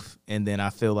growth, and then I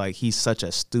feel like he's such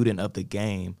a student of the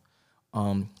game.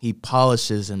 He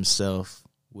polishes himself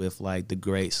with, like, the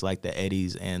greats, like the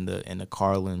Eddies and the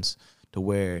Carlins, to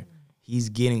where he's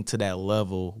getting to that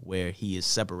level where he is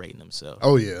separating himself.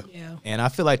 Oh, yeah. Yeah. And I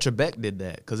feel like Trebek did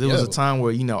that, because it was a time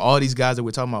where, you know, all these guys that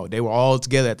we're talking about, they were all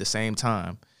together at the same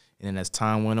time. And then as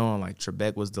time went on, like,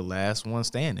 Trebek was the last one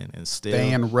standing and still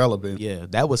Staying relevant. Yeah,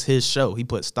 that was his show. He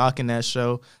put stock in that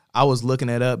show. I was looking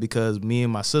it up because me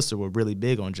and my sister were really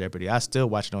big on Jeopardy. I still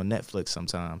watch it on Netflix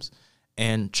sometimes.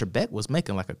 And Trebek was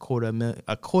making like a quarter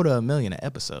of a million an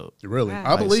episode. Really?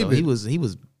 Wow. I believe so it. He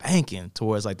was banking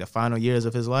towards, like, the final years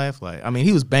of his life. Like, I mean,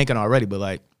 he was banking already, but,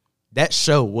 like, that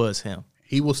show was him.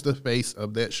 He was the face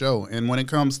of that show. And when it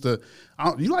comes to,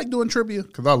 you like doing trivia?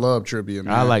 Because I love trivia,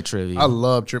 man. I like trivia. I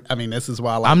love trivia. I mean, this is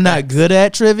why I like I'm not good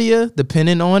at trivia,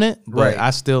 depending on it, but Right.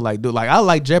 I still like do. Like, I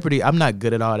like Jeopardy. I'm not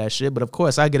good at all that shit, but of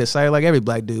course I get excited like every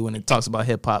black dude when it talks about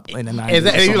hip hop in the 90s.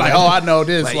 Exactly. You're like, oh, I know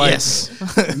this. Like,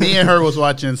 yes. me and her was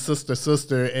watching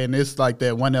Sister, and it's like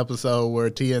that one episode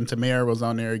where Tia and Tamara was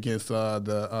on there against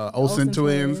the Olsen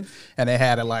twins, and they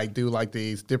had to like do like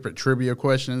these different trivia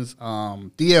questions.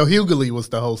 D.L. Hughley was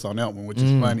the host on that one, which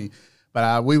is funny.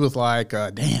 But we was like,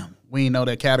 damn, we didn't know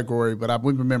that category. But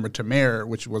we remember Tamara,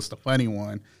 which was the funny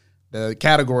one. The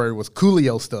category was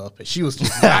Coolio stuff, and she was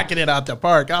just knocking it out the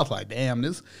park. I was like, damn,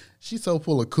 she's so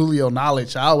full of Coolio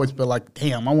knowledge. I always feel like,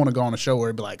 damn, I want to go on a show where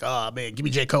it'd be like, oh, man, give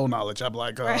me J. Cole knowledge. I'd be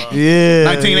like, Yeah,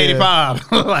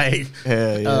 1985, like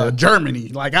yeah. Germany.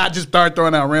 Like, I just start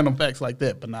throwing out random facts like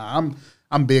that. But nah,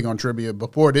 I'm big on trivia.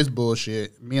 Before this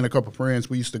bullshit, me and a couple friends,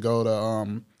 we used to go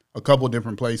to a couple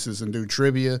different places and do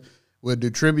trivia. We'll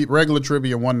do regular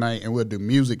trivia one night, and we'll do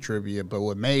music trivia. But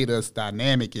what made us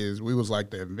dynamic is we was like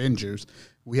the Avengers.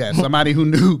 We had somebody who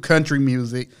knew country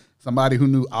music, somebody who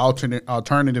knew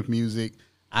alternative music.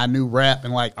 I knew rap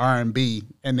and like R&B,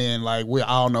 and then like we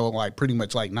all know like pretty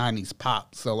much like 90s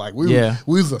pop. So like we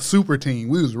was a super team.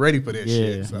 We was ready for that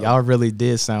shit. So. Y'all really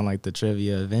did sound like the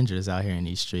trivia Avengers out here in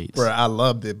these streets. Bro, I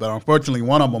loved it, but unfortunately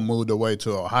one of them moved away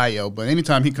to Ohio. But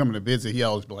anytime he coming to visit, he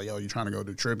always be like, yo, you trying to go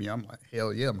do trivia? I'm like,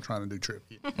 hell yeah, I'm trying to do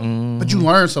trivia. But you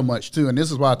learn so much too, and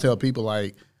this is why I tell people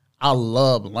like, I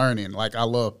love learning. Like, I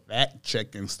love fact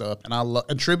checking stuff,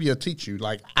 and trivia teach you.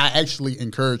 Like, I actually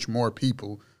encourage more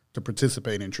people to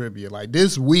participate in trivia. Like,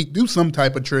 this week, do some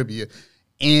type of trivia.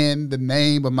 In the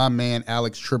name of my man,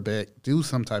 Alex Trebek, do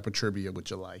some type of trivia with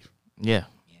your life. Yeah.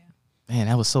 Man,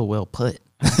 that was so well put.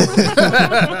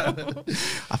 I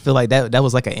feel like that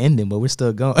was like an ending, but we're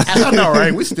still going. I know,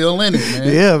 right? We still in it,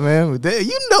 man. Yeah, man.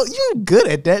 You know, you good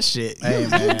at that shit. Hey, you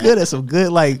man. good at some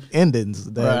good like endings.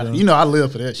 Bruh, you know, I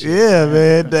live for that shit. Yeah,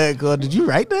 man. That girl, did you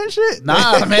write that shit?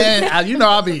 Nah, man.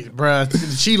 I'll be,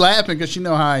 bruh. She laughing because she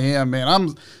know how I am, man.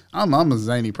 I'm a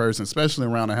zany person, especially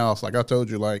around the house. Like I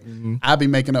told you, like I be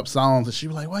making up songs, and she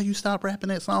be like, "Why you stop rapping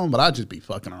that song?" But I just be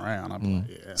fucking around. I'm like,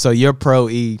 yeah. So your pro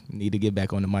E need to get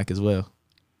back on the mic as well.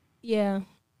 Yeah.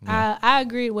 I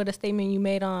agree with a statement you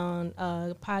made on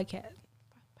a podcast,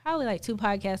 probably like 2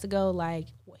 podcasts ago. Like,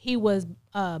 he was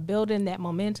building that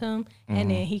momentum,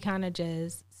 and then he kind of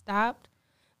just stopped.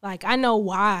 Like, I know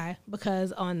why,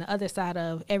 because on the other side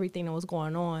of everything that was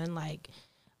going on, like,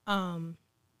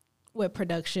 with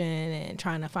production and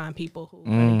trying to find people who are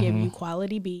going to give you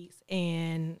quality beats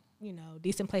and, you know,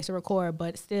 decent place to record.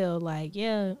 But still, like,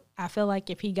 yeah, I feel like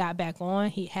if he got back on,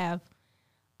 he'd have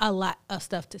a lot of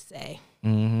stuff to say.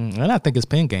 And I think his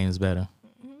pen game is better.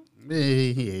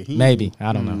 Yeah, Maybe.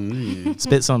 I don't know.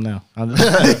 Spit some now.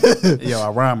 Yo, I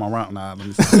rhyme. Nah, let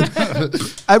me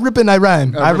see. I rip and I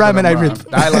rhyme. I rhyme and I rip.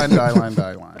 Die line.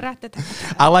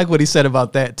 I like what he said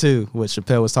about that too. What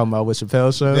Chappelle was talking about with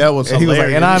Chappelle's show. That was and he was like,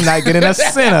 and I'm not getting a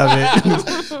cent of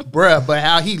it. Bruh, but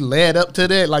how he led up to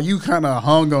that, like you kind of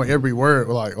hung on every word,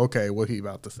 like, okay, what he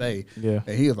about to say. Yeah.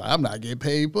 And he was like, I'm not getting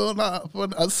paid for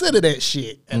a cent of that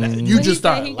shit. And you But just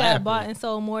started he laughing. got bought and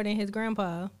sold more than his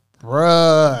grandpa.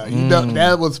 Bruh, you know,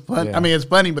 that was funny. Yeah. I mean, it's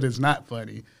funny, but it's not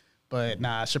funny. But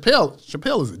nah,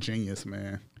 Chappelle is a genius,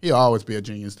 man. He'll always be a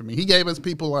genius to me. He gave us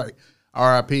people like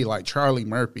R.I.P., like Charlie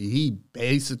Murphy. He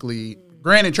basically,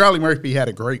 granted, Charlie Murphy had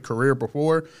a great career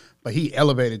before, but he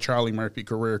elevated Charlie Murphy's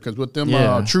career because with them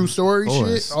true story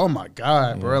shit, oh my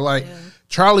God, bro. Like,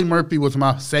 Charlie Murphy was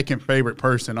my second favorite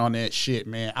person on that shit,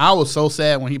 man. I was so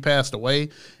sad when he passed away,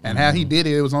 and how he did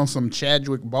it was on some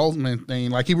Chadwick Boseman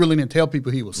thing. Like, he really didn't tell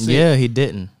people he was sick. Yeah, he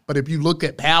didn't. But if you look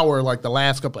at Power, like the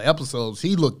last couple of episodes,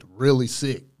 he looked really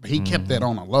sick. But he kept that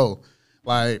on a low.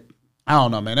 Like, I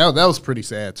don't know, man. That was pretty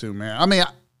sad too, man. I mean,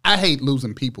 I hate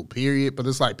losing people, period. But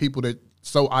it's like people that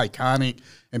so iconic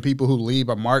and people who leave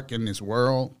a mark in this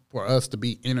world for us to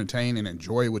be entertained and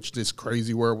enjoy, which this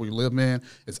crazy world we live in.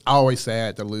 It's always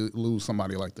sad to lose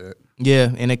somebody like that.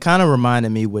 Yeah, and it kind of reminded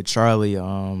me with Charlie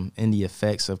in the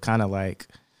effects of kind of like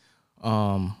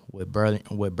with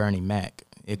Bernie Mac.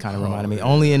 It kind of reminded me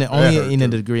only in a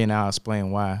degree, and I'll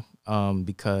explain why.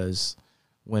 Because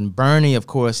when Bernie, of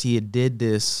course, he did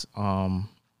this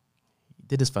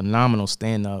phenomenal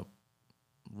stand up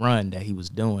run that he was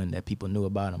doing that people knew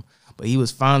about him, but he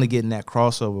was finally getting that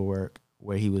crossover work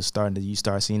where he was you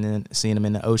start seeing him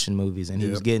in the Ocean movies, and he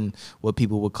was getting what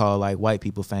people would call like white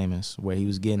people famous, where he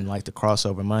was getting like the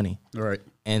crossover money. Right.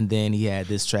 And then he had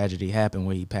this tragedy happen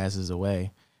where he passes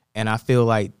away, and I feel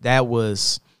like that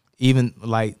was he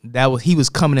was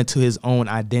coming into his own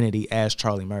identity as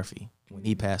Charlie Murphy when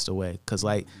he passed away, because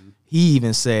like he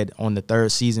even said on the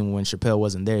third season when Chappelle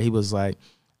wasn't there, he was like,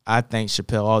 I thank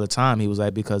Chappelle all the time. He was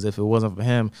like, because if it wasn't for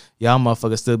him, y'all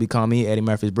motherfuckers still be calling me Eddie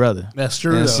Murphy's brother. That's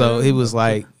true. And so he was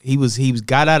like, he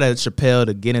got out of Chappelle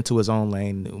to get into his own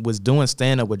lane. Was doing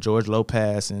stand up with George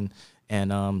Lopez and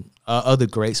other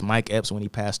greats, Mike Epps when he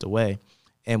passed away,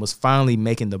 and was finally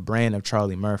making the brand of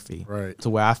Charlie Murphy. Right.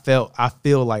 To where I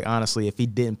feel like honestly, if he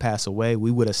didn't pass away, we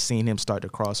would have seen him start to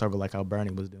cross over like how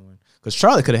Bernie was doing. Because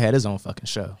Charlie could have had his own fucking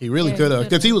show. He really could have,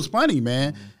 because he was funny,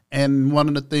 man. And one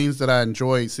of the things that I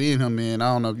enjoyed seeing him in,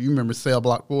 I don't know if you remember Cell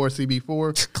Block 4,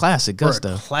 CB4. Classic, good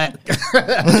stuff.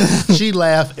 She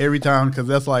laughed every time because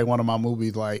that's like one of my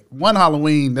movies. Like one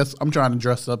Halloween, I'm trying to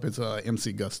dress up as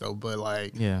MC Gusto, but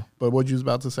like, yeah. But what you was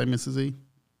about to say, Mrs. E?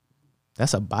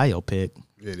 That's a biopic.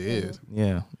 It is.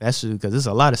 Yeah, that's because there's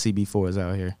a lot of CB4s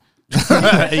out here.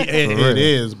 it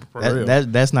is. For real.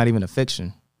 That's not even a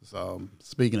fiction. So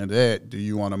speaking of that, do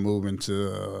you want to move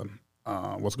into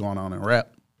what's going on in rap?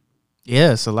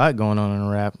 Yeah, it's a lot going on in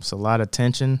rap. It's a lot of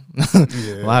tension.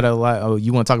 A lot. Oh,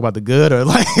 you want to talk about the good or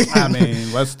like? I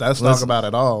mean, let's talk about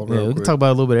it all. Yeah, we can talk about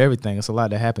a little bit of everything. It's a lot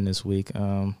that happened this week.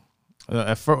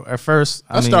 At first,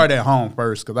 Let's start at home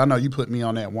first, because I know you put me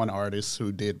on that one artist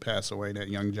who did pass away, that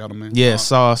young gentleman. Yeah,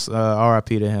 Sauce.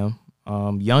 R.I.P. to him.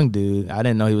 Young dude. I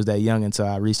didn't know he was that young until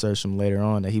I researched him later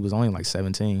on. That he was only like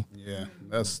 17. Yeah,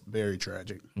 that's very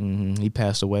tragic. He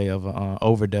passed away of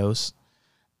overdose.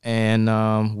 And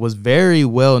was very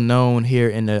well known here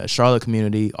in the Charlotte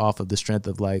community off of the strength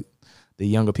of like the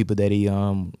younger people that he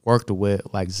worked with,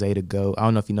 like Zeta Goat. I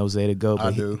don't know if you know Zeta Goat.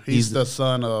 But I do. He's the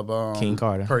son of King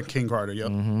Carter. King Carter,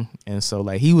 yep. And so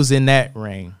like he was in that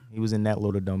ring. He was in that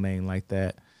little domain like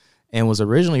that, and was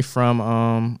originally from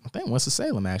I think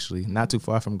Winston-Salem, actually, not too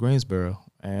far from Greensboro,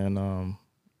 and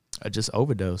just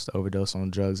overdosed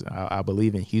on drugs. I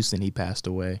believe in Houston he passed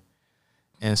away.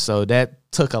 And so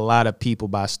that took a lot of people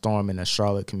by storm in the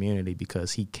Charlotte community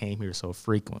because he came here so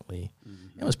frequently.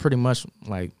 It was pretty much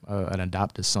like an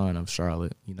adopted son of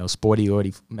Charlotte. You know, Sporty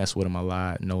already messed with him a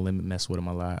lot. No Limit messed with him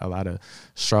a lot. A lot of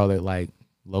Charlotte, like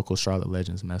local Charlotte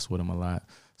legends messed with him a lot.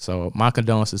 So my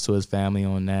condolences to his family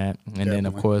on that. And Definitely. then,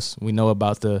 of course, we know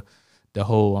about the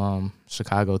whole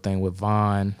Chicago thing with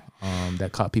Vaughn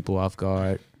that caught people off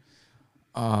guard.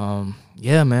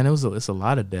 Yeah, man, it's a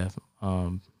lot of death.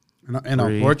 And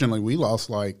unfortunately, we lost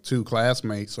like two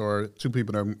classmates or two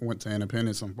people that went to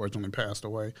Independence, unfortunately passed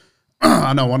away.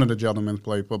 I know one of the gentlemen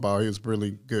played football. He was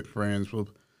really good friends with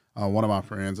one of my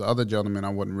friends. The other gentleman I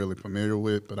wasn't really familiar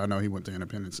with, but I know he went to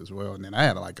Independence as well. And then I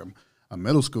had like a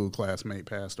middle school classmate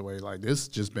passed away. Like, this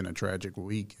just been a tragic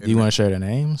week. Do you want to share their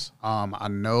names? I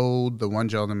know the one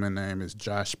gentleman name is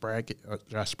Josh Spratt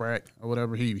or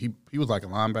whatever. He was like a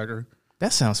linebacker.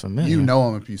 That sounds familiar. You know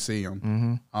him if you see him.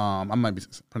 Mm-hmm. I might be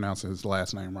pronouncing his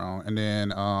last name wrong. And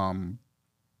then I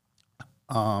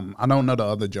don't know the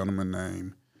other gentleman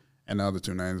name and the other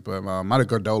two names, but my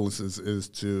condolences is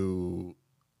to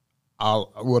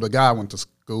the guy I went to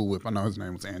school with. I know his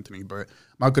name was Anthony, but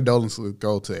my condolences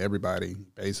go to everybody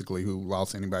basically who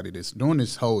lost anybody during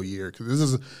this whole year, because this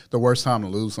is the worst time to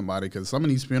lose somebody, because some of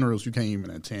these funerals you can't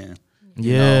even attend.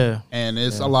 You know? And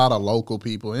it's a lot of local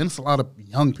people, and it's a lot of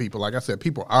young people. Like I said,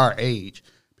 people our age,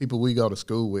 people we go to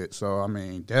school with. So, I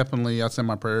mean, definitely I send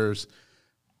my prayers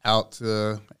out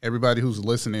to everybody who's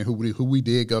listening, who we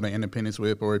did go to Independence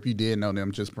with, or if you did know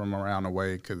them just from around the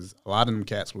way, because a lot of them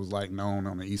cats was like known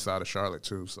on the east side of Charlotte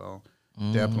too. So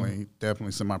definitely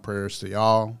send my prayers to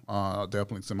y'all.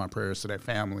 Definitely send my prayers to their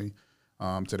family,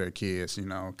 to their kids, you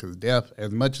know, because death,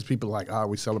 as much as people like,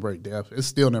 we celebrate death, it's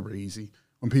still never easy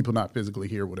when people not physically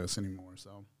here with us anymore.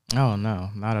 So. Oh, no,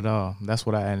 not at all. That's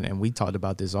what and we talked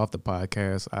about this off the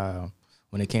podcast.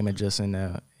 When it came in just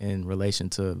in relation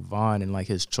to Vaughn and like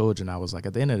his children, I was like,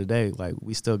 at the end of the day, like,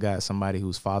 we still got somebody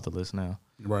who's fatherless now.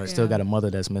 Right. Still got a mother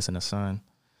that's missing a son.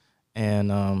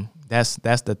 And that's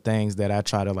the things that I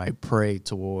try to like pray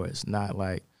towards. Not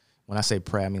like, when I say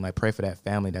pray, I mean like pray for that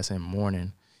family that's in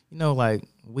mourning. You know, like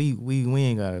we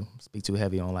ain't gotta speak too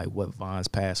heavy on like what Vaughn's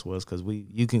past was, because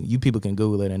you people can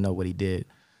Google it and know what he did.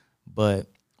 But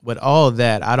with all of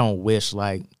that, I don't wish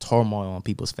like turmoil on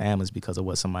people's families because of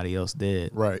what somebody else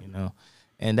did. Right. You know?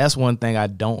 And that's one thing I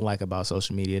don't like about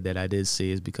social media that I did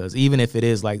see, is because even if it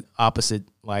is like opposite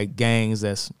like gangs,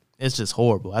 it's just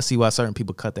horrible. I see why certain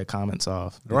people cut their comments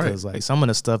off, because like some of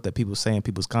the stuff that people say in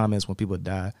people's comments when people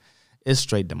die, it's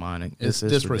straight demonic. It's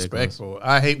disrespectful. Ridiculous.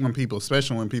 I hate when people,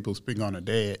 especially when people speak on a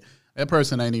dead, that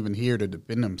person ain't even here to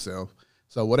defend themselves.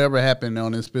 So whatever happened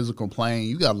on this physical plane,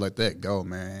 you got to let that go,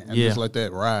 man, and just let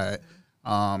that ride.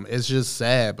 It's just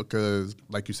sad because,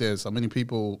 like you said, so many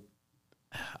people,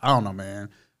 I don't know, man.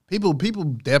 People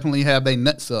definitely have their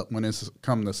nuts up when it's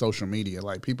come to social media.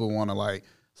 Like, people want to, like,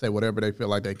 say whatever they feel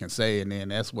like they can say, and then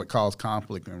that's what caused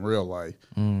conflict in real life.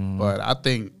 But I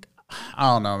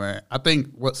don't know, man. I think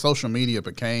what social media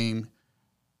became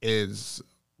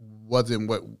wasn't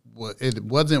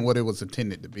what it was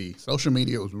intended to be. Social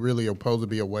media was really supposed to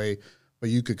be a way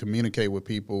where you could communicate with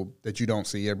people that you don't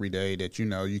see every day, that you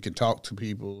know you can talk to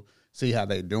people, see how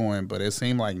they doing. But it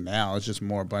seemed like now it's just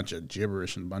more a bunch of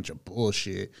gibberish and a bunch of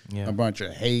bullshit, a bunch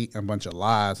of hate, a bunch of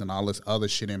lies, and all this other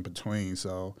shit in between.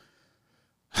 So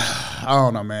I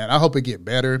don't know, man. I hope it get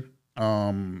better.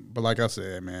 But like I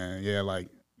said, man, like,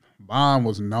 Vaughn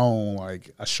was known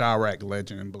like a Chirac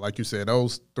legend, but like you said,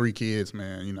 those three kids,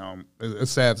 man, you know,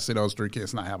 it's sad to see those three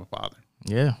kids not have a father.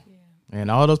 Yeah. And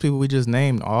all those people we just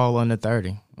named, all under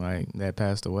 30, like, that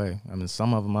passed away. I mean,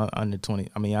 some of them are under 20.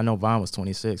 I mean, I know Vaughn was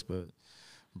 26, but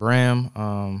Bram,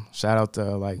 shout out to,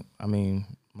 like, I mean,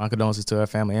 my condolences to her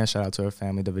family, and shout out to her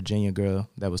family, the Virginia girl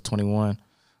that was 21.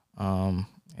 And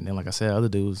then, like I said, other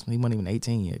dudes, he wasn't even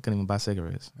 18 yet, couldn't even buy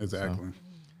cigarettes. Exactly. So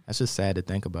that's just sad to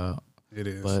think about. It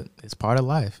is. But it's part of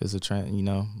life. It's a trend, you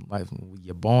know, like,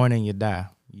 you're born and you die.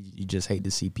 You just hate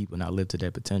to see people not live to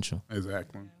their potential.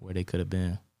 Exactly. Where they could have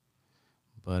been.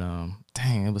 But,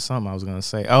 dang, it was something I was going to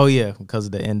say. Oh, yeah, because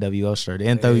of the NWO shirt. The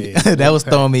NWO, that was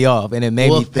throwing me off. And it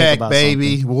made me think about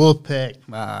baby. something.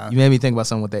 Wolfpack. You made me think about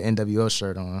something with the NWO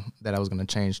shirt on that I was going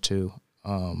to change to.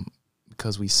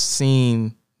 Because we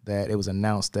seen that it was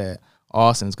announced that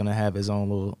Austin's going to have his own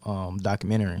little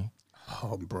documentary.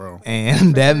 Oh, bro.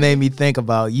 And that made me think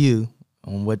about you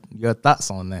on what your thoughts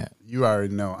on that. You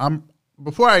already know.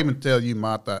 Before I even tell you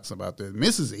my thoughts about this,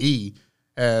 Mrs. E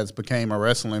has became a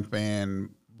wrestling fan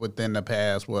within the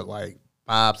past,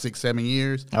 5, 6, 7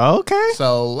 years. Okay.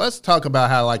 So let's talk about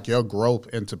how, like, your growth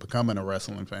into becoming a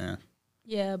wrestling fan.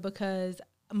 Yeah, because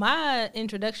my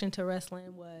introduction to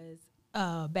wrestling was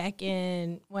back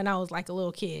in when I was like a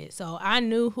little kid. So I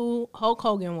knew who Hulk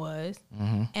Hogan was,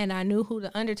 and I knew who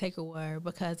the Undertaker were,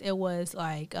 because it was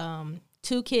like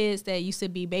two kids that used to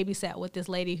be babysat with this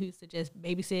lady who used to just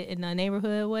babysit in the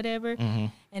neighborhood or whatever.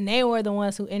 And they were the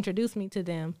ones who introduced me to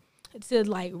them, to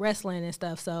like wrestling and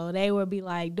stuff. So they would be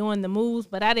like doing the moves,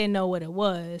 but I didn't know what it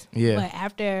was. Yeah. But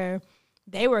after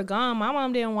they were gone, my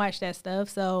mom didn't watch that stuff.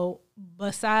 So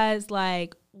besides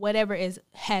like whatever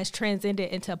has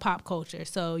transcended into pop culture.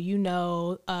 So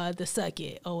the Suck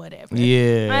It or whatever.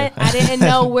 Yeah. I didn't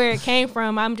know where it came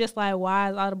from. I'm just like,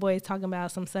 why is all the boys talking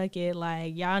about some Suck It?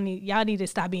 Like y'all need to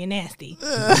stop being nasty.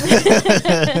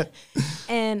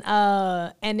 and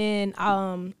then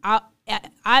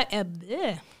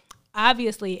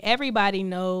obviously everybody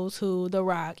knows who The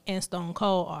Rock and Stone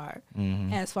Cold are,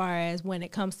 as far as when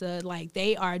it comes to like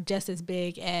they are just as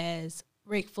big as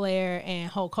Ric Flair and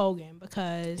Hulk Hogan,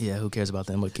 because who cares about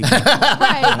them? But keep going.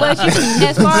 right. But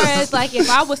as far as like if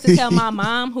I was to tell my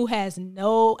mom who has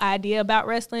no idea about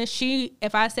wrestling,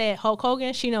 if I said Hulk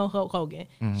Hogan, she knows Hulk Hogan.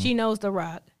 She knows The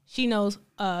Rock. She knows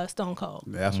Stone Cold.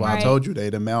 That's why I told you they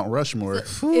the Mount Rushmore.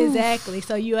 Exactly.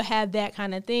 So you'll have that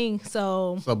kind of thing.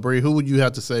 So Bree, who would you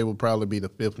have to say would probably be the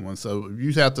fifth one? So if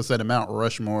you have to say the Mount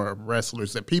Rushmore of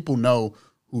wrestlers that people know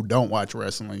who don't watch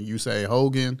wrestling, you say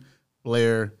Hogan,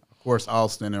 Flair, of course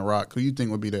Austin, and Rock. Who you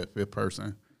think would be that fifth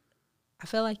person? I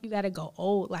feel like you got to go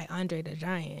old, like Andre the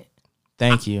Giant.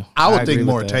 Thank you. I would think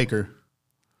more Taker.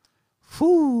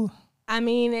 Whew. I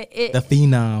mean, the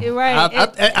Phenom. Right.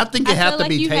 I think it has to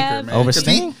be Taker, man. Over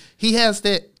Sting? He has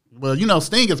that. Well,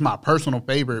 Sting is my personal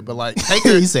favorite, but like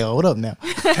Taker, You say, hold up now.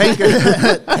 Taker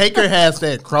has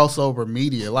that crossover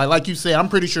media. Like you said, I'm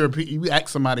pretty sure if you ask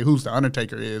somebody who's the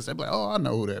Undertaker is, they're like, oh, I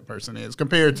know who that person is.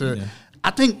 Compared to,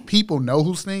 I think people know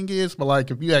who Sting is, but like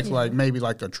if you ask like maybe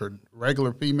like a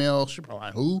regular female, she's probably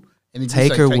like, who? And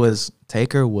Taker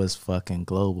was fucking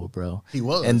global, bro. He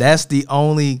was. And that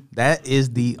is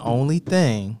the only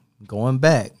thing, going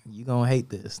back, you're going to hate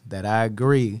this, that I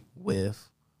agree with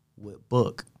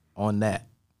Book on that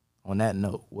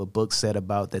note. What Book said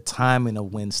about the timing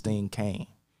of when Sting came.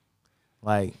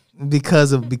 Like,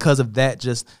 because of that,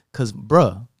 just because,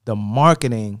 bruh, the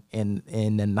marketing in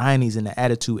the 90s and the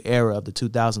Attitude Era of the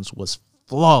 2000s was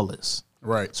flawless.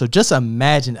 Right. So just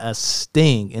imagine a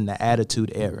Sting in the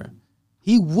Attitude Era.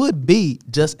 He would be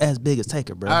just as big as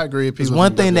Taker, bro. I agree. Because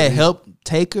one thing that helped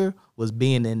Taker was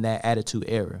being in that Attitude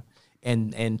Era,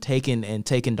 and taking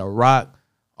The Rock,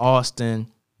 Austin.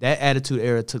 That Attitude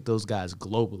Era took those guys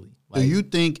globally. Do you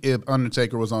think if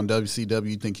Undertaker was on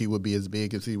WCW, you think he would be as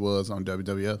big as he was on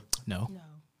WWF? No.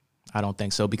 I don't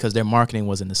think so, because their marketing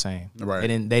wasn't the same. Right.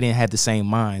 They didn't have the same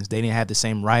minds. They didn't have the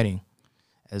same writing.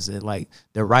 The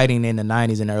writing in the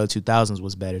 90s and early 2000s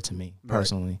was better to me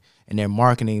personally. Right. And their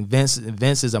marketing,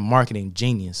 Vince is a marketing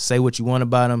genius. Say what you want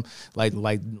about him. Like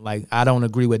I don't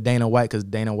agree with Dana White, because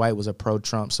Dana White was a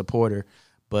pro-Trump supporter.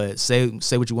 But say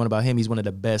what you want about him. He's one of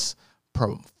the best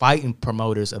fighting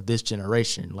promoters of this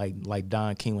generation, like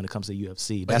Don King when it comes to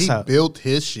UFC. But he built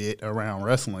his shit around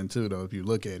wrestling too, though. If you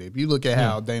look at it, if you look at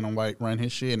how Dana White run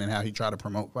his shit and how he tried to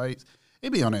promote fights,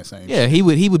 it'd be on that same. Yeah,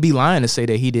 shit. he would be lying to say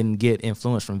that he didn't get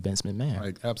influence from Vince McMahon.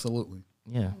 Like absolutely.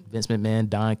 Yeah, Vince McMahon,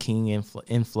 Don King,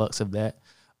 influx of that.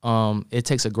 It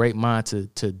takes a great mind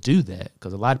to do that,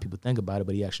 because a lot of people think about it,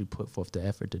 but he actually put forth the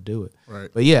effort to do it. Right.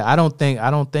 But yeah, I don't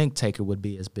think Taker would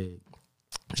be as big,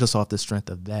 just off the strength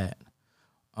of that.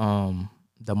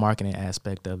 The marketing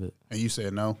aspect of it. And you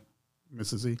said no,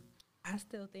 Mrs. Z? I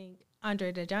still think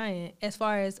Andre the Giant, as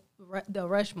far as the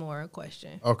Rushmore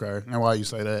question. Okay, and why you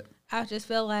say that? I just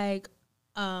feel like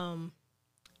that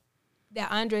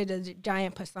Andre the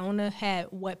Giant persona had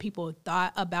what people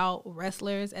thought about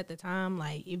wrestlers at the time.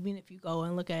 Like, even if you go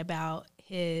and look at about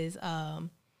his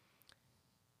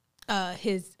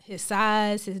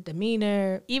size, his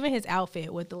demeanor, even his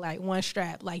outfit with the one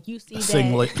strap, like you see that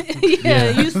singlet.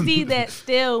 you see that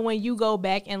still when you go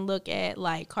back and look at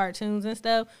like cartoons and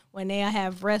stuff, when they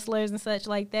have wrestlers and such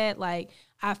like that. Like,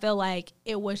 I feel like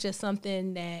it was just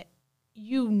something that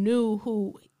you knew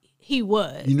who he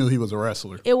was. You knew he was a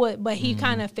wrestler. It was, but he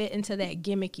kind of fit into that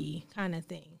gimmicky kind of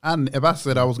thing. If I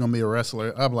said I was gonna be a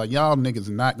wrestler, I'd be like, y'all niggas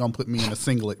not gonna put me in a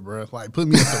singlet, bro. Like, put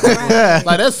me in some right.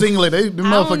 Like that singlet, the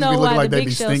motherfuckers be looking like they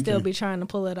be stinking. Still be trying to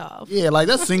pull it off. Yeah, like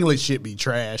that singlet shit be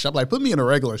trash. I'm like, put me in a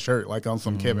regular shirt, like on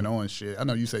some Kevin Owens shit. I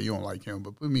know you say you don't like him,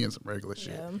 but put me in some regular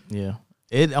shit. Yeah.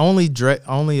 It only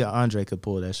Andre could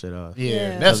pull that shit off.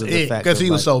 Yeah. That's it, because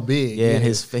he was so big. Yeah, and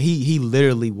he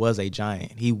literally was a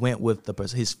giant. He went with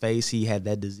his face. He had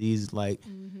that disease, like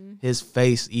his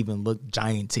face even looked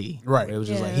gianty. Right. It was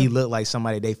just like he looked like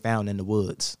somebody they found in the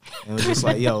woods. And it was just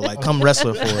like, yo, like come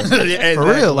wrestle for us. Exactly. For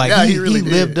real. Like he really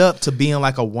lived up to being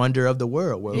like a wonder of the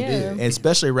world. Yeah. And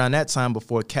especially around that time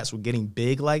before cats were getting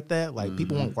big like that. Like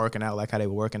people weren't working out like how they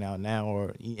were working out now,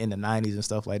 or in the 90s and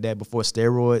stuff like that. Before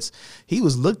steroids, he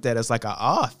was looked at as like an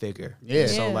awe figure. Yeah.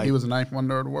 So like he was the ninth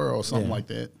wonder of the world, something like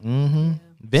that. Mm-hmm.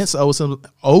 Vince owes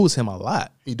him a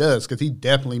lot. He does, because he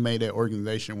definitely made that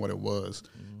organization what it was.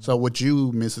 So with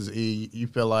you, Mrs. E, you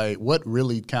feel like what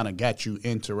really kind of got you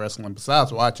into wrestling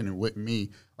besides watching it with me?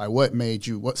 Like what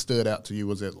stood out to you?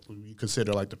 Was it you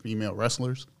consider like the female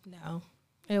wrestlers? No,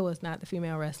 it was not the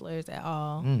female wrestlers at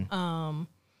all.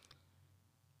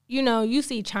 You know, you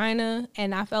see China,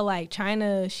 and I felt like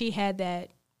China, she had that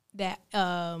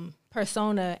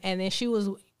persona, and then she was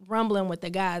rumbling with the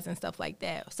guys and stuff like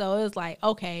that. So it was like,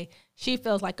 okay, she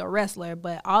feels like a wrestler,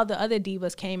 but all the other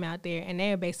divas came out there and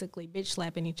they were basically bitch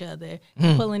slapping each other,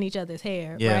 pulling each other's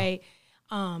hair, right?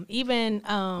 I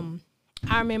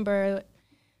remember,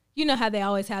 you know how they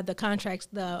always have the contracts,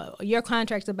 your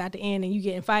contract's about to end and you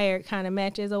getting fired kind of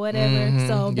matches or whatever.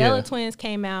 So Bella Twins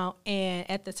came out, and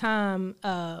at the time,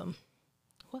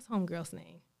 what's homegirl's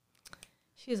name?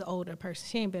 She's an older person.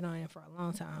 She ain't been on it for a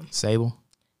long time. Sable?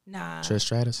 Nah. Trish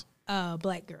Stratus?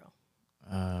 Black girl.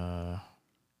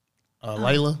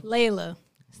 Layla? Layla.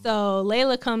 So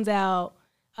Layla comes out.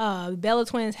 Bella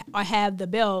Twins have the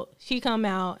belt. She come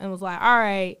out and was like, all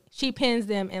right. She pins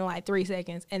them in like 3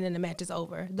 seconds, and then the match is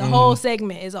over. The whole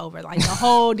segment is over, like the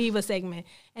whole diva segment.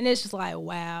 And it's just like,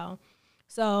 wow.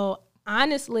 So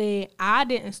honestly, I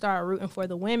didn't start rooting for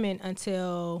the women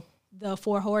until the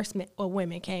 4 horsemen or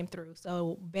women came through.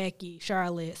 So Becky,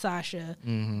 Charlotte, Sasha,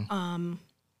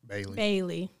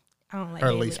 Bailey. I don't like her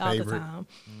Bailey least all favorite.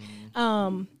 the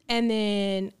time. And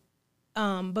then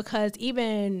because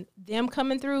even them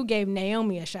coming through gave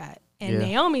Naomi a shot. And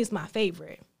Naomi's my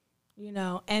favorite, you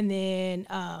know. And then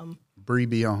Bree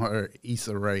be on her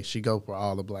Issa Rae. She go for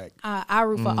all the black. I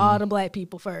root for all the black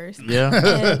people first. Yeah.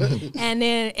 And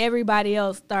then everybody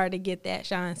else started to get that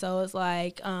shine. So it's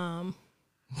like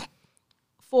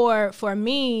for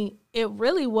me, it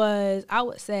really was, I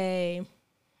would say,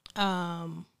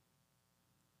 Shawn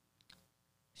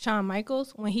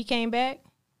Michaels, when he came back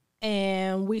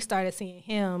and we started seeing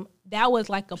him, that was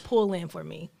like a pull in for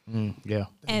me. Yeah.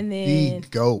 And then The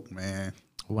GOAT, man.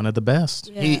 One of the best.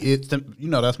 yeah.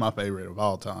 That's my favorite of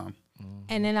all time.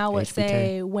 And then I would HBK.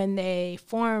 say when they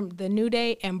formed the New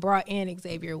Day and brought in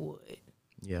Xavier Woods,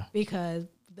 Yeah. because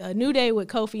the New Day with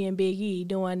Kofi and Big E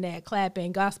doing that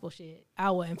clapping gospel shit,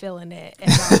 I wasn't feeling that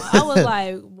at all. I was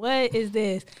like, what is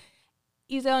this?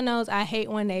 Ezel knows I hate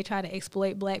when they try to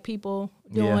exploit black people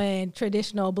doing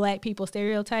traditional black people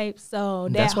stereotypes. So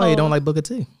That's why you don't like Booker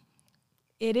T.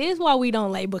 It is why we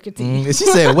don't like Booker T. She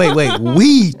said, wait,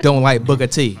 we don't like Booker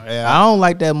T. Yeah. I don't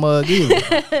like that mug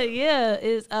either. Yeah,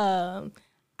 it's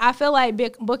I feel like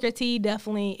Booker T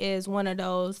definitely is one of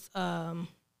those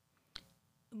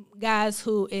guys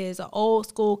who is an old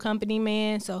school company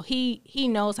man. So he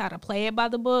knows how to play it by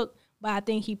the book, but I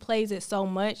think he plays it so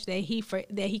much that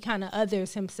he kind of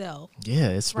others himself. Yeah,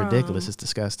 it's ridiculous. It's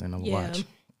disgusting to watch.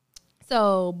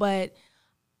 So, but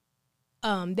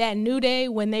that New Day,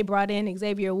 when they brought in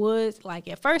Xavier Woods, like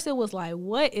at first it was like,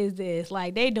 what is this?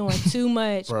 Like they doing too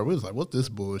much. Bro, we was like, what's this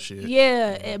bullshit?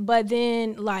 Yeah, but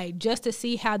then like just to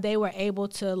see how they were able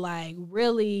to like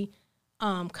really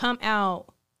come out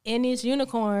in these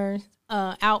unicorn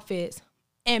outfits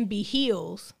and be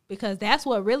heels, because that's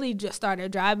what really just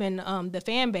started driving the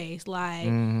fan base. Like,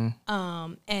 and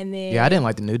then I didn't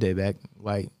like the New Day back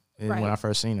when Right. I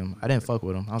first seen them. I didn't fuck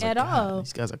with them. I was At like, God, all.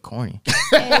 these guys are corny.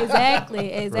 exactly.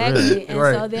 Really? And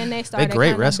Right. so then they started great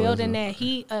kind of wrestlers, building though. that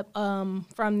heat up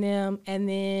from them, and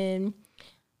then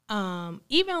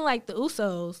even like the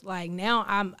Usos, like now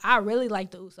I really like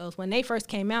the Usos. When they first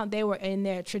came out, they were in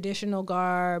their traditional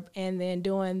garb and then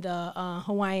doing the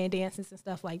Hawaiian dances and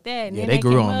stuff like that. And Yeah, then they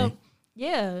grew came on me. up,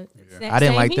 Yeah. I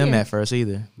didn't like them here. at first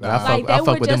either. But Nah. Like they I were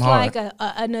fuck with them just hard. like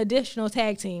an additional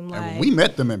tag team. And Like we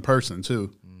met them in person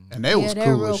too. And they was they're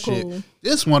cool real as shit. cool.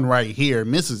 This one right here,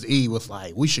 Mrs. E was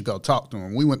like, we should go talk to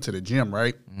him. We went to the gym,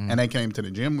 right? And they came to the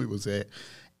gym we was at.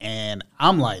 And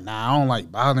I'm like, nah, I don't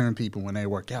like bothering people when they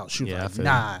work out. She was Yeah, I like, feel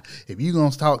nah, if you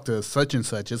going to talk to such and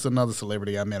such, it's another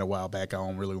celebrity I met a while back. I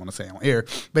don't really want to say on air.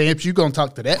 But if you going to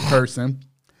talk to that person,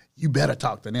 you better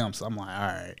talk to them. So I'm like, all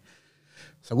right.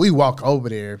 So we walk over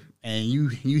there, and you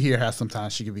hear how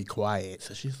sometimes she can be quiet.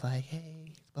 So she's like,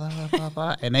 hey, blah, blah, blah,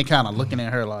 blah. And they kind of looking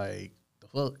at her like, the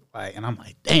fuck? Like, and I'm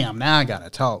like, damn, now I got to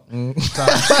talk. So,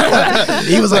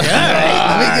 He was like, all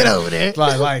right, let me get over there. so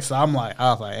I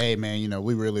was like, hey man,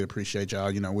 we really appreciate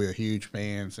y'all. We're huge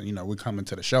fans, and we coming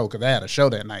to the show because I had a show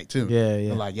that night too. Yeah.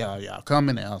 They're like, y'all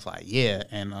coming, and I was like, yeah,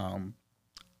 and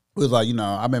it was like,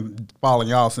 I've been following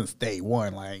y'all since day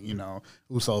one, like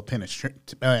Uso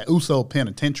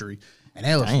Penitentiary, and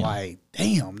that was Damn. like,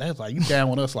 damn, that's like you down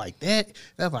with us like that.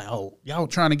 That's like, oh, y'all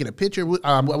trying to get a picture? We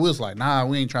was like, nah,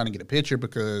 we ain't trying to get a picture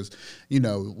because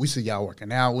we see y'all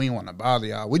working out. We ain't want to bother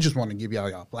y'all. We just want to give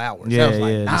y'all flowers. Yeah, I was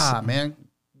like, yeah, nah, man,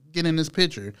 get in this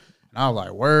picture. And I was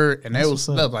like, word. And they was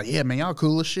what's up. like, yeah, man, y'all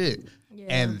cool as shit. Yeah.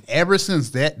 And ever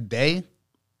since that day,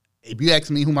 if you ask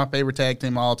me who my favorite tag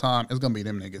team of all time, it's gonna be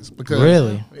them niggas. Because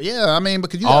Really? Yeah, I mean,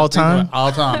 because you All gotta think time? about-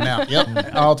 all time now.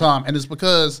 Yep, all time. And it's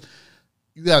because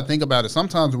you gotta think about it.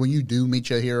 Sometimes when you do meet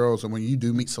your heroes and when you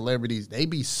do meet celebrities, they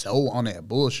be so on that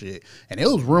bullshit. And it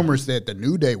was rumors that the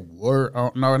New Day were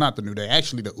no, not the New Day.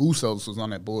 Actually, the Usos was on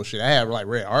that bullshit. I had like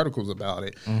read articles about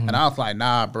it, and I was like,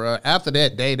 nah, bro. After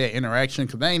that day, that interaction,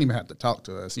 because they ain't even have to talk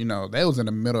to us. You know, they was in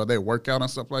the middle of their workout and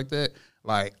stuff like that.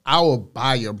 Like, I will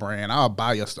buy your brand. I'll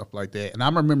buy your stuff like that. And I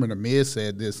remember The Miz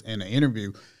said this in an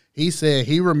interview. He said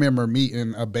he remember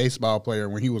meeting a baseball player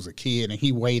when he was a kid, and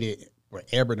he waited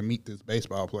forever to meet this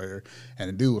baseball player. And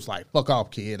the dude was like, fuck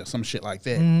off, kid, or some shit like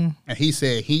that. And he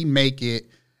said he make it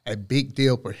a big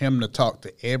deal for him to talk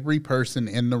to every person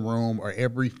in the room or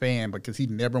every fan because he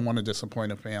never want to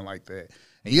disappoint a fan like that.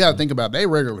 And you got to think about, they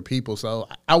regular people, so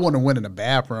I wouldn't went in the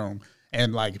bathroom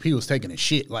and like if he was taking a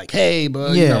shit, like, hey,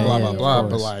 bud, you know, blah, blah, blah.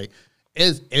 But like,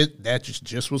 that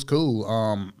just was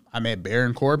cool. I met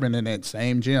Baron Corbin in that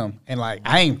same gym, and like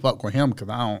I ain't fuck with him because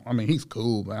I mean he's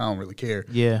cool, but I don't really care.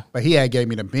 Yeah. But he had gave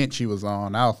me the bench he was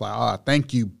on. I was like, oh,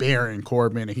 thank you, Baron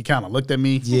Corbin. And he kind of looked at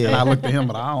me, and I looked at him,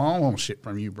 but I don't want shit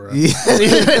from you, bro.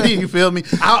 Yeah. You feel me?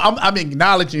 I'm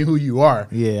acknowledging who you are.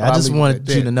 Yeah, I just wanted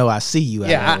you to know I see you.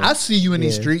 Yeah, I see you in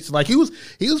these streets. Like he was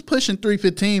pushing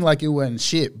 315 like it wasn't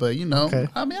shit, but you know,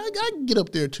 I mean, I can get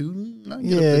up there too.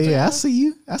 I see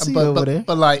you. I see you over there.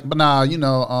 But nah, you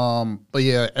know, but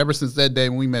yeah, ever since that day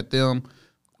when we met them,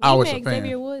 I was a fan.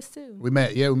 Xavier Woods too. We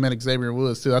met Xavier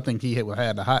Woods too. I think he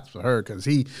had the hots for her because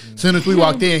as soon as we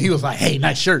walked in, he was like, "Hey,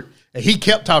 nice shirt." And he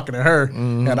kept talking to her,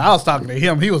 and I was talking to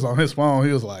him. He was on his phone.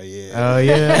 He was like, "Yeah." Oh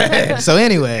yeah. So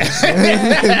anyway,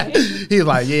 he was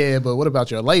like, "Yeah, but what about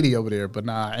your lady over there?" But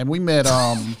nah, and we met.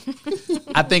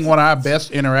 I think one of our best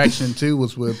interaction too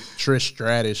was with Trish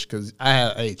Stratus because I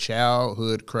had a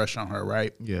childhood crush on her.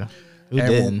 Right? yeah. Who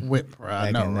didn't?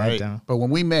 I know, right? But when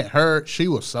we met her, she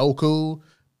was so cool.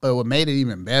 But what made it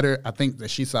even better, I think that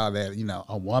she saw that, you know,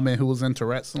 a woman who was into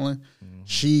wrestling,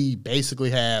 she basically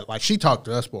had, like, she talked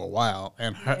to us for a while,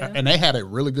 and and they had a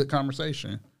really good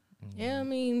conversation. Yeah, I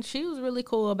mean, she was really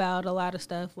cool about a lot of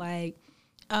stuff. Like,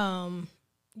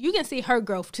 you can see her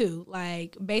growth too.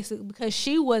 Like, basically, because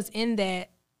she was in that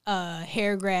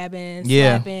hair grabbing,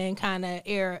 slapping kind of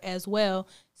era as well.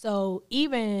 So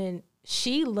even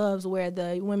she loves where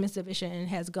the women's division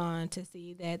has gone to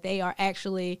see that they are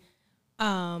actually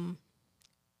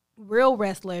real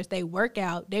wrestlers. They work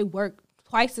out. They work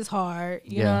twice as hard.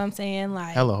 You know what I'm saying?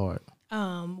 Like hella hard.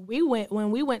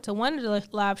 When we went to one of the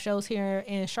live shows here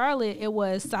in Charlotte, it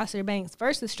was Sasha Banks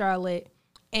versus Charlotte,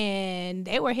 and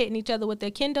they were hitting each other with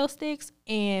their kendo sticks.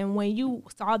 And when you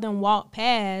saw them walk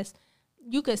past,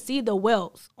 you could see the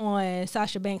welts on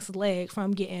Sasha Banks' leg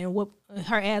from getting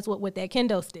her ass whooped with that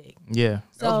kendo stick. Yeah.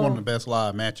 So, that was one of the best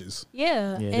live matches.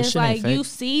 Yeah. And it's like you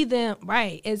see them,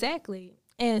 right, exactly.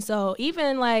 And so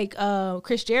even like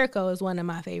Chris Jericho is one of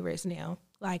my favorites now.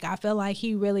 Like I feel like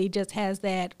he really just has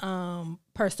that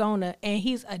persona, and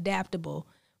he's adaptable,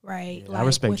 right? Yeah, like I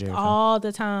respect with Jericho. all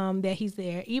the time that he's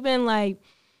there. Even like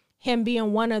him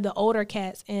being one of the older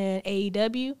cats in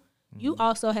AEW, you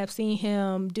also have seen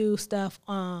him do stuff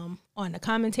on the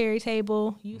commentary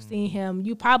table. You've seen him.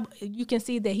 You can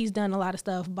see that he's done a lot of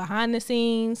stuff behind the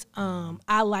scenes.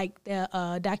 I like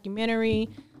the documentary.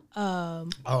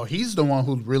 He's the one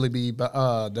who'd really be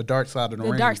the dark side of the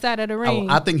ring. The dark side of the ring.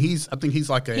 I think he's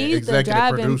like an executive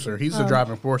producer. He's the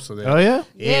driving force of that. Oh yeah,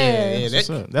 yeah.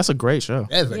 That's a great show.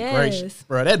 That's a great show,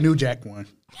 bro. That New Jack one.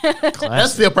 Classic.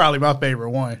 That's still probably my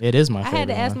favorite one. It is my favorite. I had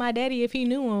to ask my daddy if he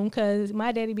knew him because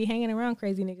my daddy be hanging around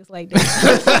crazy niggas like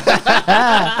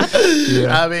that.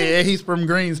 I mean, he's from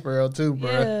Greensboro too,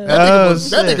 bro. Yeah.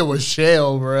 That nigga was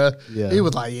Shell, bro. Yeah. He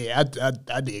was like, yeah,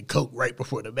 I did coke right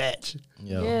before the match.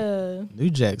 Yo, Yeah. New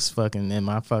Jack's fucking in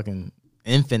my fucking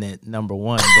infinite number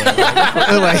one, but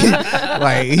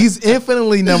like he's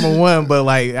infinitely number one, but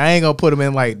like I ain't gonna put him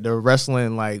in like the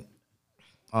wrestling like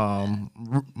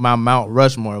my Mount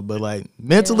Rushmore, but like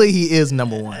mentally he is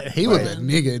number one. He was a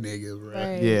nigga, bro.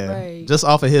 Right, Yeah, right. just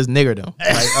off of his niggerdom,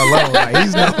 like alone, like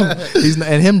he's not,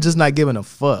 and him just not giving a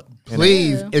fuck.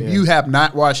 Please, if you have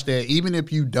not watched that, even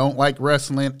if you don't like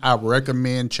wrestling, I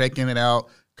recommend checking it out.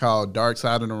 Called Dark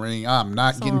Side of the Ring. I'm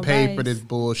not getting paid for this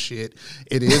bullshit.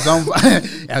 It is on.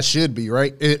 I should be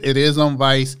right. It is on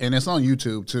Vice and it's on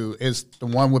YouTube too. It's the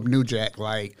one with New Jack.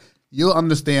 Like you'll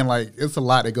understand. Like it's a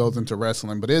lot that goes into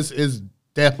wrestling, but it's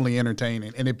definitely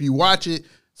entertaining. And if you watch it,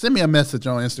 send me a message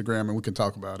on Instagram and we can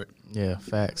talk about it. Yeah,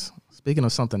 facts. Speaking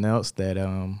of something else that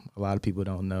a lot of people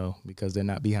don't know because they're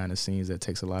not behind the scenes, that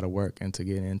takes a lot of work and to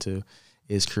get into,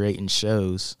 is creating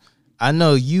shows. I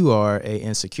know you are a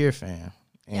Insecure fan.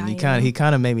 And he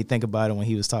kind of made me think about it when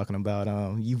he was talking about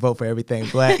you vote for everything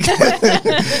black,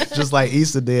 just like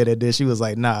Issa did. And then she was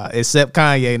like, nah, except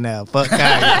Kanye now. Fuck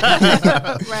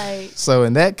Kanye. Right. So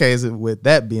in that case, with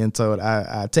that being told,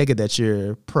 I take it that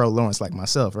you're pro Lawrence like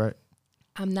myself, right?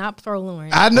 I'm not pro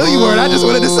Lawrence. I knew you weren't. I just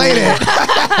wanted to say that.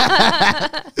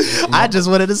 I just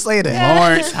wanted to say that.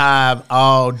 Lawrence Hive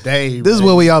all day. This is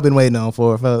what we all been waiting on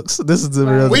for, folks. This is the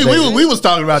real debate. We was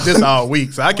talking about this all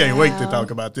week, so I can't wait to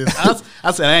talk about this.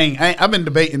 I said, I've been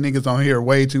debating niggas on here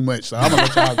way too much, so I'm going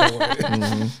to let y'all go with it.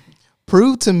 Mm-hmm.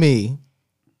 Prove to me,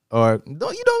 or you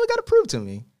don't even got to prove to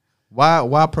me,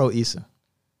 why pro Issa?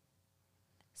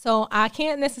 So I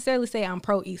can't necessarily say I'm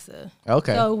pro Issa.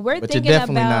 Okay. So we're but thinking you're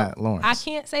definitely about, not Lawrence. I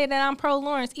can't say that I'm pro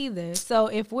Lawrence either.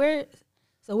 So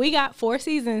we got 4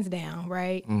 seasons down,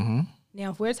 right? Mm-hmm.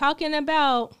 Now, if we're talking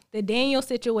about the Daniel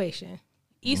situation,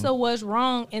 Issa was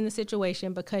wrong in the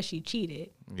situation because she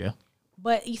cheated. Yeah.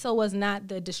 But Issa was not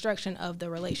the destruction of the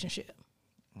relationship.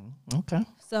 Okay.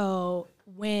 So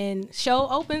when show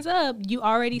opens up, you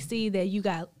already see that you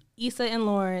got Issa and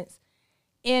Lawrence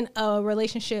in a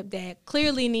relationship that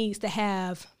clearly needs to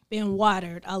have been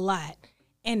watered a lot,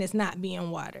 and it's not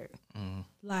being watered.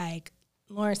 Like,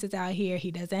 Lawrence is out here, he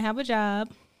doesn't have a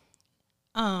job.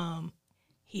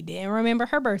 He didn't remember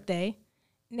her birthday.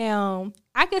 Now,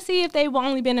 I could see if they've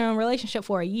only been in a relationship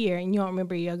for a year and you don't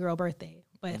remember your girl birthday.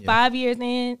 But 5 years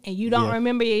in and you don't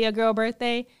remember your girl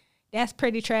birthday, that's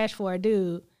pretty trash for a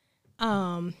dude.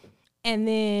 And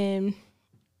then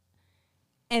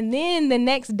the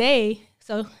next day,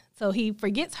 so he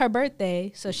forgets her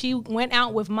birthday. So she went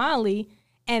out with Molly,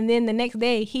 and then the next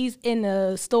day he's in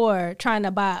the store trying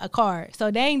to buy a card.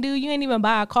 So dang, dude, you ain't even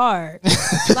buy a card,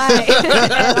 like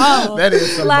at all. That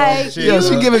is some bullshit. Yo,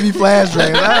 she giving me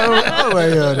flashbacks.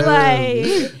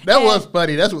 That was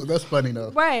funny. That's funny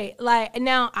though. Right. Like,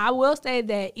 now I will say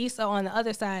that Issa on the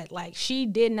other side, like, she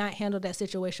did not handle that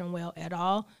situation well at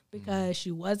all because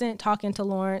she wasn't talking to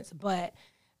Lawrence. But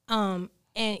and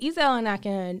Issa and I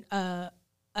can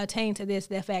attain to this,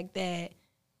 the fact that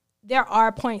there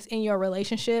are points in your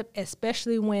relationship,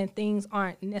 especially when things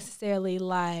aren't necessarily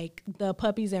like the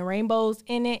puppies and rainbows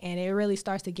in it, and it really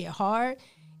starts to get hard.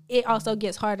 It also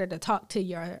gets harder to talk to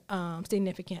your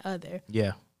significant other.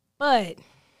 Yeah. But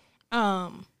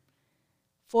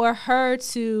for her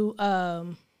to,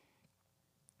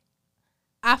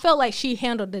 I felt like she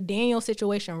handled the Daniel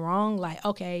situation wrong. Like,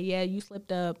 okay, yeah, you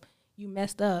slipped up, you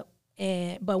messed up.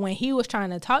 But when he was trying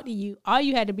to talk to you, all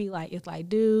you had to be like, it's like,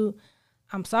 dude,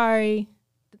 I'm sorry,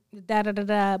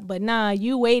 da-da-da-da. But nah,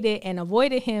 you waited and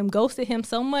avoided him, ghosted him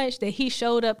so much that he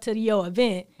showed up to your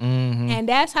event. Mm-hmm. And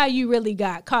that's how you really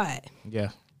got caught. Yeah.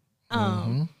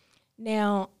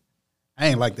 Now, I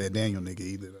ain't like that Daniel nigga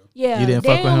either though. yeah, You didn't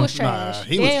fuck with Daniel him? was trash. Nah,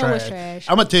 he Daniel was trash.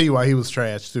 I'm gonna tell you why he was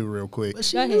trash too, real quick. But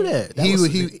she Go knew ahead.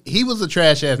 that. He was a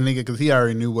trash ass nigga because he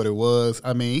already knew what it was.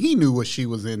 I mean, he knew what she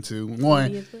was into.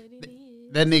 One,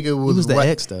 that nigga was, He was the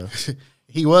ex though.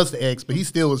 He was the ex, but he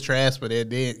still was trash for that.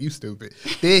 Then you stupid.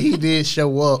 Then he did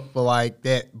show up for like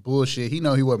that bullshit. He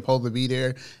know he wasn't supposed to be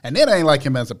there, and that ain't like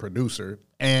him as a producer.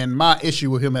 And my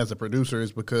issue with him as a producer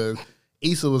is because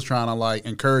Issa was trying to like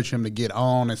encourage him to get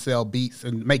on and sell beats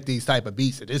and make these type of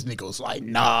beats, and this nigga was like,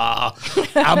 "Nah,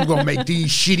 I'm gonna make these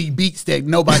shitty beats that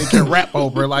nobody can rap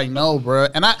over." Like, no, bro.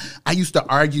 And I used to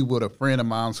argue with a friend of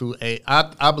mine who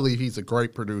I believe he's a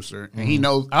great producer, and he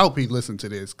knows. I hope he listened to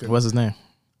this. What's his name?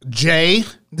 Jay.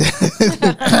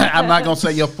 I'm not gonna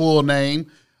say your full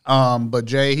name, but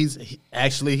Jay.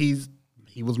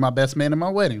 He was my best man in my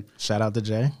wedding. Shout out to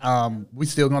Jay. We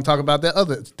still gonna talk about that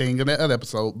other thing in that other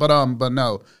episode, but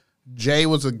no, Jay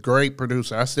was a great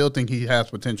producer. I still think he has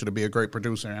potential to be a great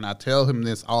producer, and I tell him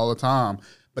this all the time.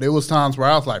 But it was times where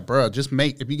I was like, bro, just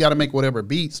if you got to make whatever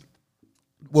beats.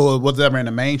 Well, whatever in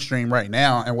the mainstream right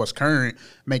now and what's current,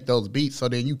 make those beats so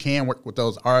then you can work with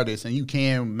those artists and you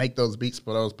can make those beats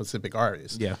for those specific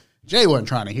artists. Yeah. Jay wasn't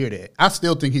trying to hear that. I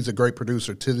still think he's a great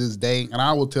producer to this day, and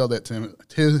I will tell that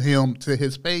to him to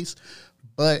his face.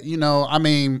 But, you know, I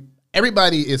mean,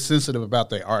 everybody is sensitive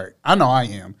about their art. I know I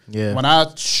am. Yeah. When I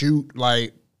shoot,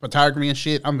 like, photography and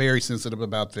shit, I'm very sensitive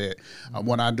about that.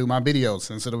 When I do my videos,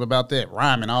 sensitive about that.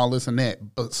 Rhyming, all this and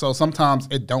that. But so sometimes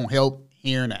it don't help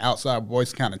hearing the outside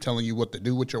voice kind of telling you what to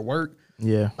do with your work.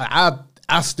 Yeah. But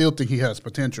I still think he has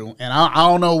potential, and I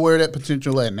don't know where that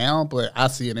potential at now, but I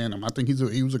see it in him. I think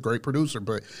he was a great producer,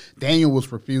 but Daniel was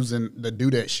refusing to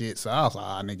do that shit. So I was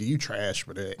like, nigga, you trash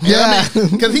for that. Yeah,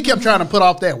 because he kept trying to put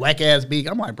off that whack ass beat.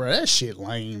 I'm like, bro, that shit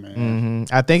lame, man.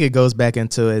 Mm-hmm. I think it goes back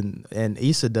into it, and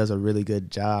Issa does a really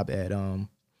good job at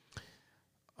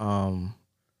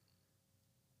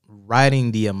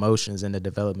writing the emotions and the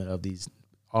development of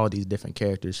all these different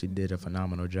characters. She did a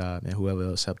phenomenal job, and whoever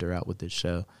else helped her out with this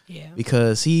show. Yeah.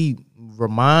 Because he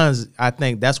reminds, I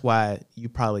think that's why you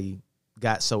probably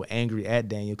got so angry at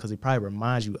Daniel, because he probably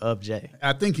reminds you of Jay.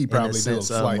 I think he probably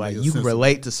does. Like, you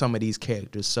relate to some of these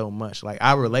characters so much. Like,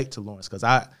 I relate to Lawrence because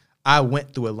I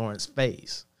went through a Lawrence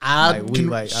phase.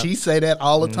 She say that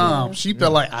all the time. She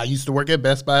felt like I used to work at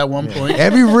Best Buy at one point.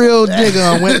 Every real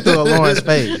nigga went through a Lawrence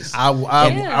phase. I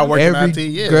worked in IT.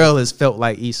 Every girl has felt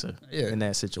like Issa in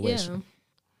that situation. Yeah.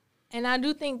 And I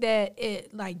do think that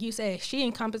it, like you said, she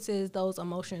encompasses those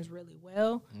emotions really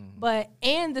well,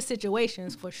 and the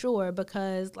situations for sure.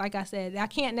 Because, like I said, I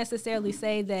can't necessarily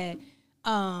say that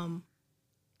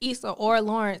Issa or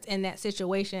Lawrence in that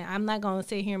situation. I'm not gonna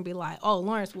sit here and be like, oh,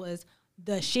 Lawrence was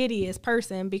the shittiest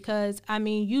person, because I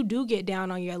mean, you do get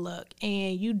down on your luck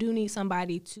and you do need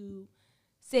somebody to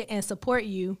sit and support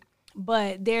you,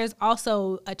 but there's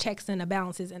also a checks and a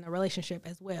balances in a relationship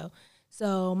as well.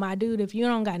 So my dude, if you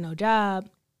don't got no job,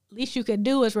 least you could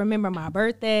do is remember my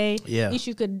birthday. Yeah. Least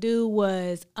you could do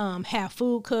was have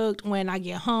food cooked when I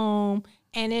get home.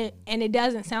 And it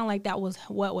doesn't sound like that was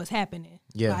what was happening.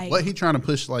 Yeah. Like, what he trying to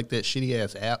push, like that shitty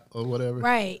ass app or whatever.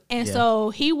 Right. And so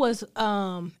he was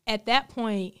at that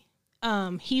point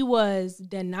he was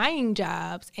denying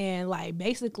jobs and like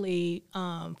basically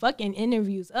fucking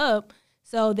interviews up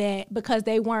so that because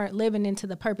they weren't living into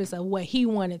the purpose of what he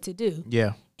wanted to do.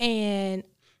 Yeah. And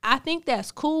I think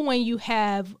that's cool when you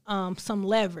have some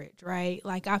leverage, right?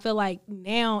 Like, I feel like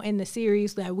now in the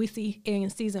series that we see in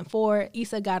season 4,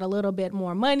 Issa got a little bit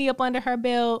more money up under her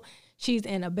belt. She's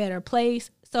in a better place.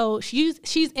 So she's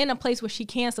in a place where she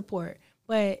can support.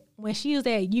 But when she was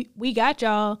at We Got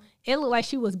Y'all, it looked like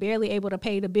she was barely able to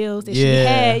pay the bills that she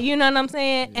had. You know what I'm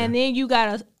saying? Yeah. And then you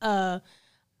got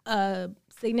a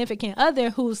significant other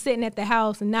who's sitting at the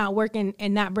house and not working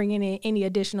and not bringing in any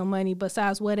additional money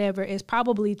besides whatever is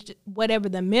probably whatever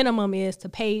the minimum is to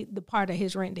pay the part of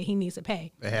his rent that he needs to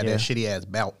pay. They had that shitty ass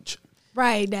vouch.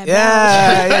 Right. That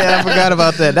I forgot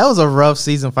about that. That was a rough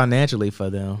season financially for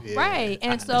them. Yeah. Right.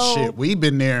 And so shit, we've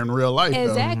been there in real life.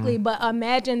 Exactly. Though. But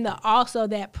imagine also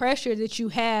that pressure that you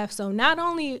have. So not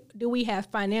only do we have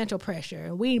financial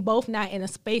pressure, we both not in a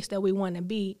space that we want to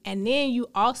be. And then you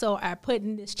also are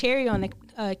putting this cherry on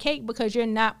the cake because you're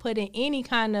not putting any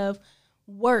kind of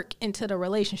work into the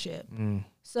relationship.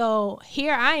 So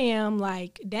here I am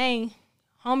like, dang,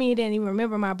 homie didn't even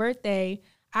remember my birthday.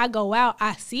 I go out,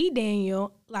 I see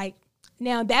Daniel. Like,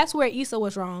 now that's where Issa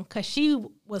was wrong, because she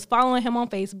was following him on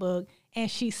Facebook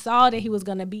and she saw that he was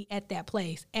going to be at that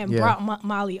place and brought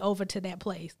Molly over to that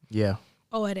place. Yeah.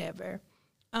 Or whatever.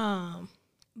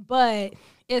 But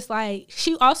it's like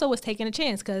she also was taking a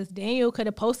chance because Daniel could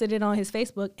have posted it on his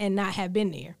Facebook and not have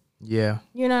been there. Yeah.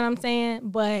 You know what I'm saying?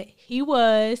 But he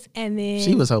was, and then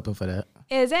she was hoping for that.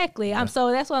 Exactly. Yeah. So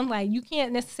that's why I'm like, you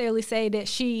can't necessarily say that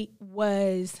she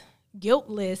was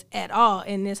guiltless at all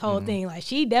in this whole thing. Like,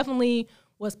 she definitely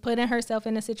was putting herself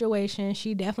in a situation.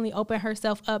 She definitely opened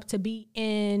herself up to be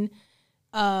in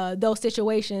those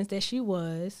situations that she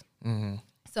was.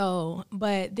 So,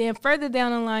 but then further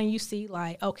down the line, you see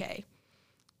like, okay,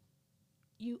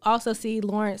 you also see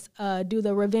Lawrence do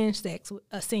the revenge sex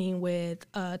scene with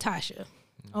Tasha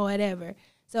or whatever.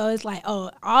 So it's like, oh,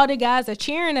 all the guys are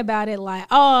cheering about it like,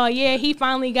 oh yeah, he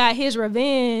finally got his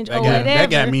revenge or whatever.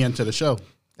 That got me into the show.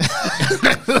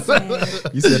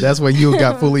 You said that's where you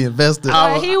got fully invested.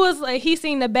 He was like, he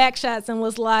seen the back shots and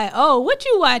was like, "Oh, what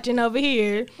you watching over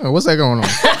here? Oh, what's that going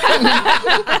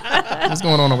on? What's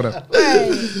going on over there?"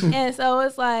 Right. And so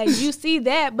it's like you see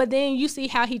that, but then you see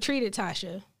how he treated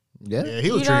Tasha. Yeah,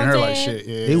 he was treating her like shit.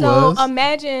 Yeah, he was.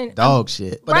 Imagine dog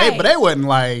shit. But they wasn't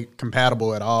like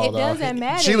compatible at all. It doesn't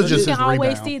matter. She was just his rebound.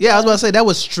 I was about to say that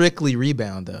was strictly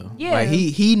rebound though. Yeah, like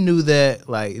he knew that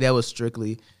like that was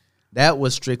strictly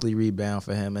rebound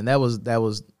for him, and that was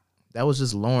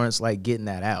just Lawrence like getting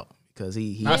that out because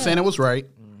he not saying it was right.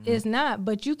 It's not,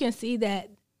 but you can see that.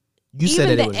 You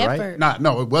said that it was right.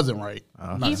 No, it wasn't right.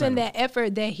 Even that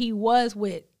effort that he was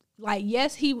with. Like,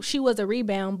 yes, she was a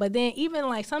rebound, but then even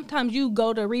like sometimes you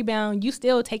go to rebound, you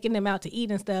still taking them out to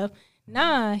eat and stuff.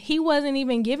 Nah, he wasn't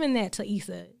even giving that to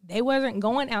Issa. They wasn't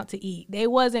going out to eat. They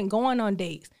wasn't going on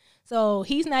dates. So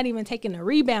he's not even taking a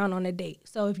rebound on a date.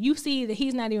 So if you see that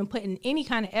he's not even putting any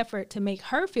kind of effort to make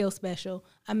her feel special,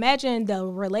 imagine the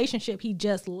relationship he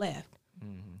just left.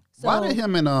 So, why did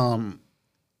him and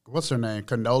what's her name,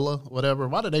 Condola, whatever?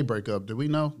 Why did they break up? Do we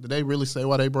know? Did they really say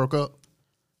why they broke up?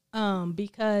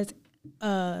 Because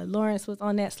Lawrence was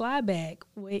on that slide bag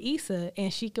with Issa,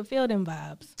 and she could feel them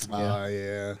vibes. Oh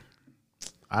yeah.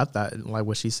 I thought, like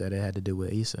what she said, it had to do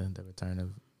with Issa, the return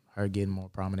of her getting more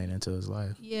prominent into his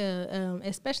life. Yeah,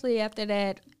 especially after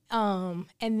that. And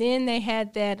then they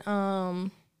had that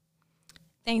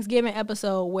Thanksgiving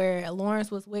episode where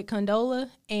Lawrence was with Condola,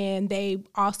 and they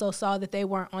also saw that they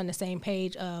weren't on the same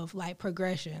page of like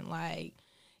progression. Like,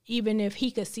 even if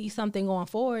he could see something going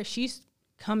forward, she's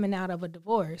coming out of a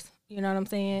divorce. You know what I'm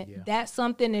saying? Yeah. That's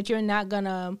something that you're not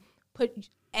gonna put,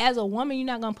 as a woman, you're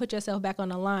not gonna put yourself back on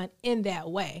the line in that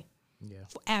way. Yeah.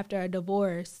 After a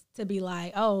divorce, to be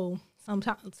like, oh,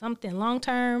 something long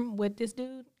term with this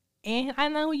dude, and I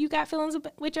know you got feelings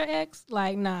with your ex.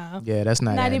 Like, nah. Yeah, that's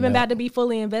not even up. about to be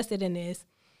fully invested in this.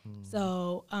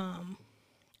 So,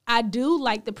 I do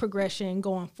like the progression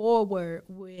going forward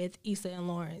with Issa and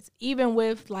Lawrence, even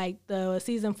with like the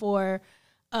season 4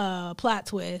 plot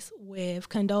twist with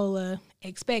Condola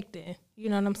expecting. You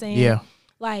know what I'm saying? Yeah.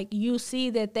 Like, you see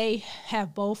that they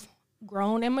have both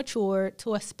grown and matured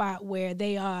to a spot where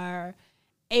they are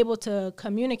able to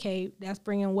communicate. That's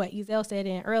bringing what Ezel said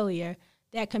in earlier,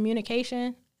 that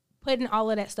communication, putting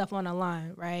all of that stuff on the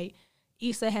line, right?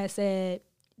 Issa has said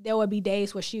there would be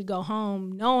days where she'd go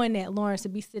home knowing that Lawrence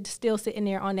would be still sitting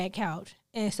there on that couch.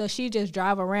 And so she just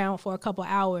drive around for a couple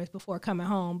hours before coming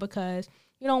home, because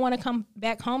you don't want to come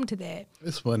back home to that.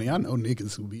 It's funny. I know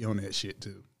niggas who be on that shit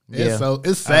too. Yeah.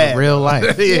 It's sad. Real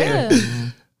life. Yeah.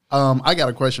 I got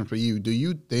a question for you. Do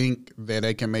you think that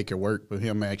they can make it work with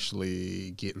him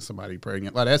actually getting somebody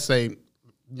pregnant? Like, let's say,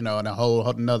 in a whole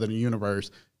another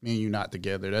universe, me and you not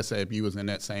together. Let's say if you was in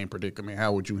that same predicament,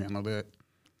 how would you handle that?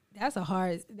 That's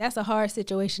a hard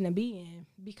situation to be in,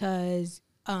 because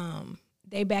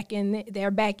they're back in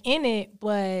it,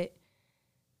 but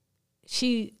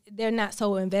they're not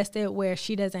so invested where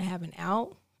she doesn't have an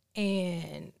out,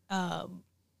 and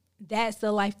that's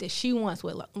the life that she wants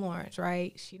with Lawrence,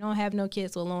 right? She don't have no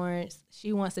kids with Lawrence.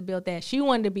 She wants to build that. She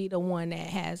wanted to be the one that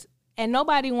has, and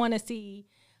nobody want to see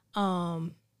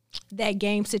that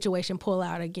game situation pull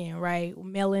out again, right?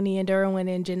 Melanie and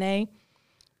Derwin and Janae.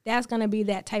 That's going to be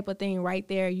that type of thing right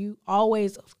there. You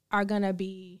always are going to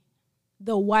be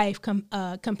the wife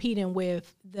competing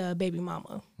with the baby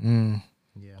mama.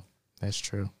 Yeah, that's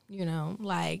true.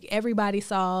 Like, everybody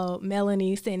saw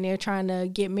Melanie sitting there trying to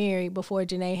get married before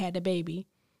Janae had the baby.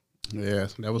 Yeah,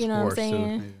 that was You know what I'm forced too.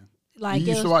 saying? Yeah. Like, You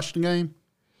used to watch the game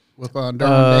with Derwin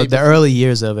Davis? The early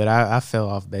years of it, I fell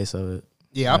off base of it.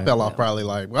 Yeah, I fell off probably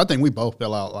I think we both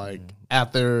fell out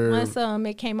after. once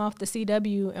it came off the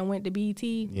CW and went to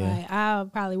BT, like, I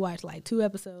probably watched like 2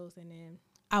 episodes and then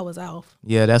I was off.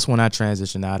 Yeah, that's when I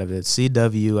transitioned out of it.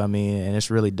 CW, and it's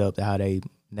really dope how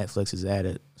Netflix has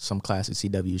added some classic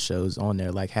CW shows on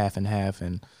there, like Half and Half,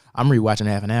 and I'm rewatching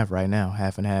Half and Half right now.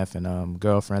 Half and Half and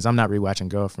Girlfriends. I'm not rewatching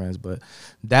Girlfriends, but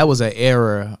that was an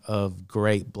era of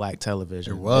great black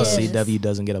television. It was. Yes. CW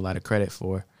doesn't get a lot of credit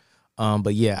for.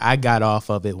 But yeah, I got off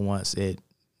of it once it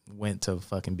went to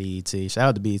fucking BET. Shout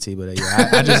out to BET, but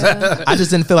I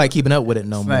just didn't feel like keeping up with it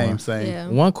no more. Same. Yeah.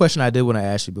 One question I did want to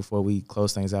ask you before we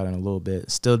close things out in a little bit,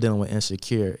 still dealing with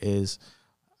Insecure, is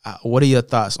what are your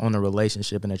thoughts on the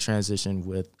relationship and the transition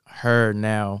with her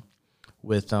now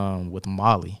with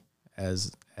Molly,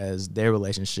 as their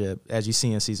relationship, as you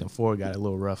see in season 4, got a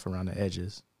little rough around the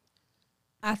edges?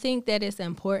 I think that it's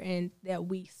important that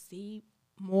we see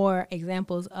more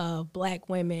examples of black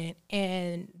women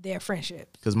and their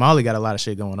friendships. Because Molly got a lot of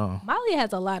shit going on. Molly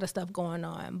has a lot of stuff going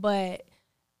on, but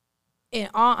in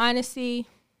all honesty,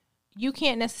 you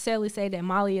can't necessarily say that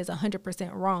Molly is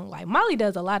 100% wrong. Like, Molly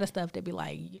does a lot of stuff that be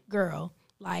like, girl,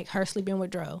 like her sleeping with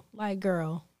Dro. Like,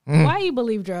 girl, why you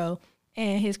believe Dro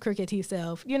and his crooked T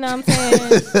self? You know what I'm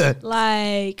saying?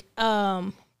 Like,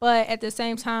 but at the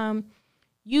same time,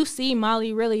 you see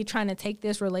Molly really trying to take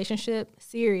this relationship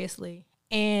seriously.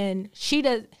 And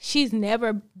she's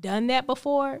never done that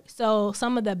before. So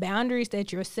some of the boundaries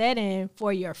that you're setting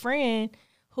for your friend,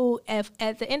 who at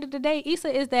the end of the day, Issa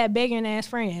is that begging ass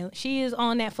friend. She is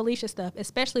on that Felicia stuff,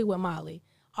 especially with Molly.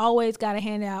 Always got a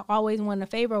handout, always want a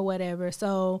favor or whatever.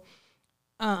 So,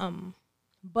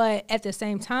 but at the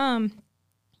same time,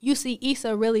 you see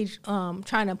Issa really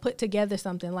trying to put together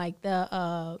something like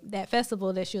that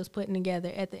festival that she was putting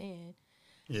together at the end.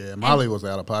 Yeah, Molly was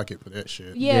out of pocket for that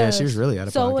shit. Yeah, she was really out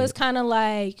of pocket. So it's kind of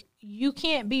like, you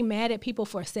can't be mad at people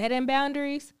for setting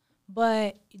boundaries,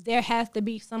 but there has to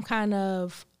be some kind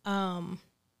of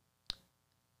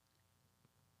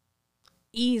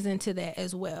ease into that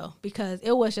as well, because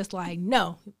it was just like,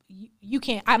 no, you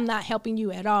can't, I'm not helping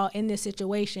you at all in this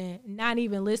situation, not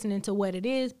even listening to what it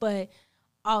is, but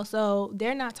also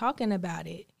they're not talking about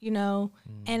it,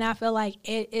 and I feel like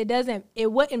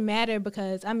it wouldn't matter,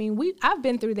 because I mean, I've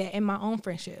been through that in my own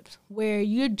friendships where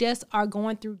you just are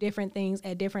going through different things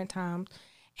at different times,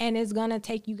 and it's going to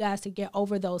take you guys to get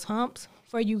over those humps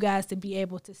for you guys to be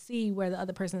able to see where the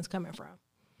other person is coming from.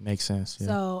 Makes sense. Yeah.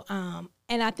 So,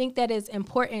 and I think that it's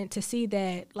important to see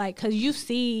that, like, because you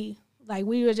see, like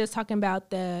we were just talking about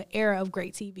the era of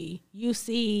great TV. You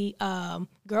see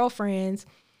girlfriends,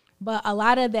 but a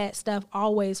lot of that stuff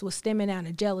always was stemming out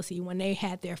of jealousy when they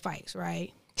had their fights,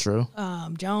 right? True.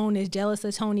 Joan is jealous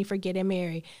of Tony for getting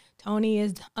married. Tony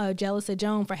is jealous of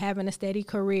Joan for having a steady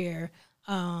career.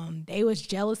 They was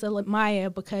jealous of Maya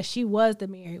because she was the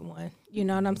married one. You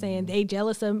know what I'm saying? They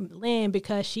jealous of Lynn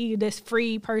because she this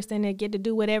free person that get to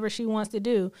do whatever she wants to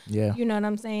do. Yeah. You know what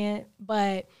I'm saying?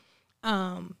 But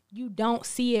you don't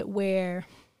see it where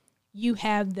you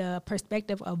have the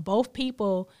perspective of both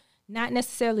people not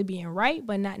necessarily being right,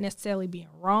 but not necessarily being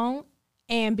wrong,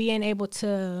 and being able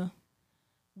to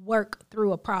work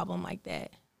through a problem like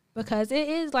that. Because it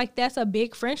is like, that's a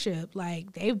big friendship.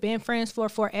 Like, they've been friends for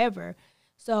forever.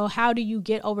 So how do you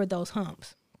get over those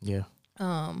humps? Yeah.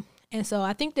 And so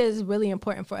I think that it's really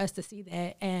important for us to see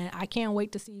that. And I can't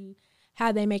wait to see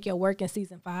how they make it work in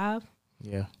season 5.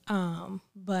 Yeah.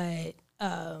 But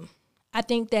I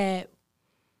think that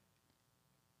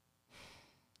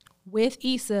with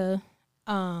Issa,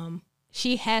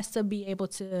 she has to be able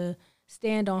to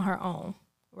stand on her own,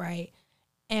 right?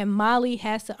 And Molly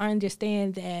has to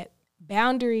understand that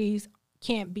boundaries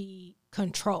can't be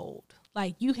controlled.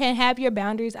 Like, you can have your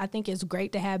boundaries. I think it's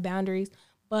great to have boundaries,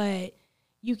 but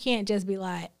you can't just be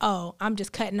like, oh, I'm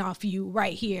just cutting off you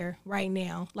right here, right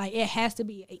now. Like, it has to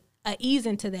be a ease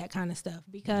into that kind of stuff,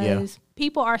 because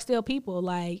people are still people.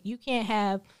 Like, you can't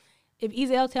have, if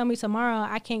Ezel tell me tomorrow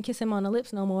I can't kiss him on the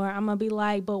lips no more, I'm going to be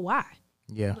like, but why?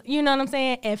 Yeah. You know what I'm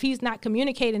saying? If he's not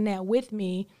communicating that with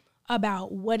me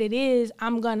about what it is,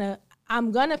 I'm gonna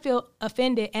feel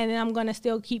offended, and then I'm gonna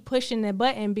still keep pushing the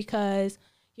button because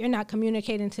you're not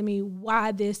communicating to me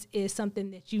why this is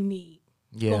something that you need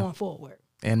going forward.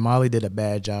 And Molly did a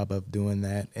bad job of doing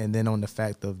that. And then on the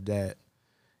fact of that,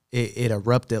 it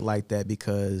erupted like that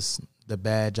because the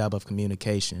bad job of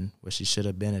communication, where she should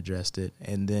have been addressed it,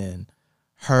 and then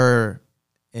her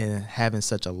and having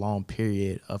such a long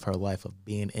period of her life of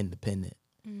being independent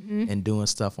and doing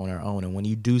stuff on her own. And when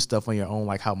you do stuff on your own,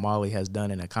 like how Molly has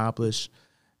done and accomplished,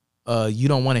 you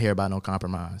don't want to hear about no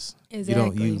compromise.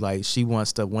 Exactly. She wants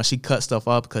stuff. When she cuts stuff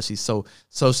off because she's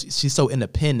so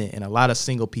independent, and a lot of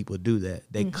single people do that.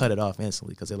 They cut it off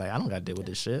instantly because they're like, I don't got to deal with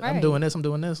this shit. Right. I'm doing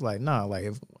this. Like, no, like,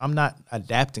 if I'm not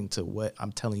adapting to what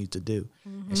I'm telling you to do.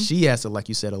 And she has to, like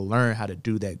you said, to learn how to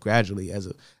do that gradually,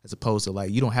 as opposed to,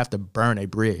 like, you don't have to burn a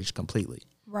bridge completely.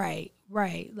 Right.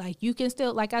 Like, you can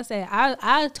still, like I said,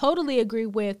 I totally agree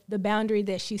with the boundary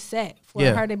that she set for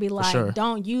her to be like,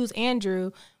 don't use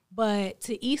Andrew. But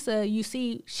to Issa, you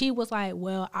see, she was like,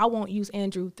 well, I won't use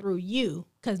Andrew through you,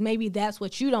 because maybe that's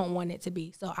what you don't want it to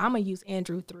be. So I'm going to use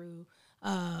Andrew through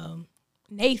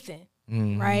Nathan,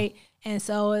 right? And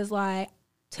so it's like,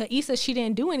 to Issa, she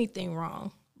didn't do anything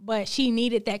wrong, but she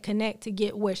needed that connect to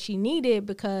get what she needed,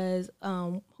 because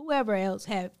whoever else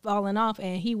had fallen off,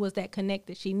 and he was that connect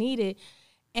that she needed.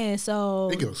 And so I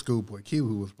think it was Schoolboy Q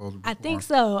who was supposed to be. I think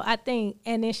so.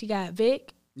 And then she got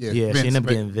Vic. Yeah, she ended up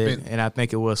getting Vic, and I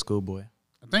think it was Schoolboy.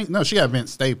 She got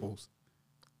Vince Staples.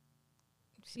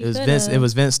 It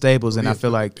was Vince Staples, and I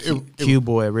feel like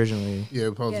Q-Boy originally. Yeah, it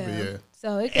was supposed to be, yeah.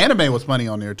 So Anime was funny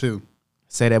on there, too.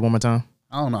 Say that one more time.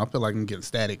 I don't know. I feel like I'm getting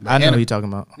static. I know what you're talking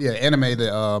about. Yeah,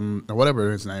 Anime,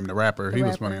 whatever his name, the rapper, he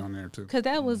was funny on there, too. Because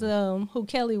that was who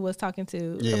Kelly was talking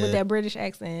to with that British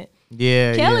accent.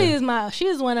 Yeah, Kelly is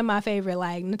she's one of my favorite.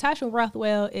 Like, Natasha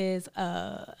Rothwell is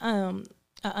an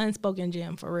unspoken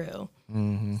gem for real.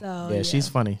 So she's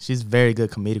funny. She's very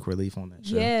good comedic relief on that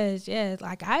show. Yes.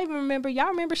 Like, I even remember, y'all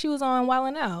remember she was on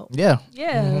Wildin' Out.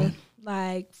 Yeah.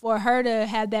 Like, for her to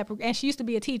have that, and she used to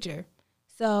be a teacher.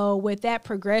 So with that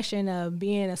progression of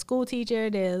being a school teacher,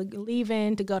 to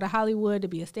leaving to go to Hollywood to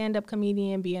be a stand-up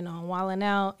comedian, being on Wildin'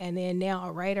 Out, and then now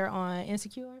a writer on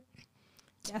Insecure.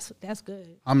 That's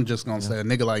good. I'm just going to say, a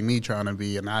nigga like me trying to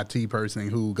be an IT person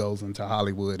who goes into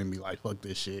Hollywood and be like, fuck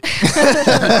this shit.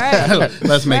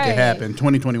 Let's make it happen.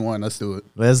 2021, let's do it.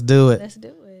 Let's do it. Let's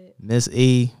do it. Miss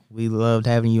E, we loved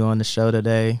having you on the show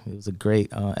today. It was a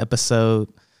great episode.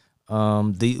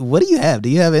 What do you have? Do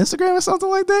you have Instagram or something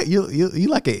like that? You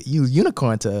like a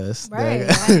unicorn to us, Right?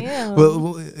 I am.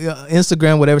 well,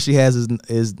 Instagram, whatever she has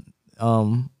is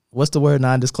what's the word?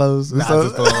 Non-disclosed.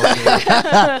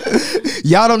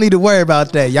 Y'all don't need to worry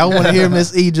about that. Y'all want to hear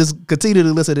Miss E? Just continue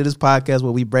to listen to this podcast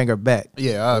where we bring her back.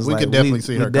 Yeah, we can definitely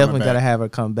see her. We definitely got to have her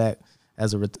come back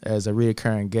as a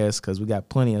reoccurring guest because we got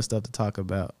plenty of stuff to talk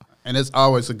about. And it's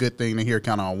always a good thing to hear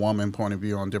kind of a woman point of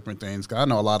view on different things. Cause I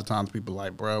know a lot of times people are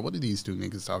like, bro, what are these two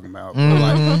niggas talking about? But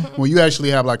like when you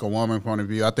actually have like a woman point of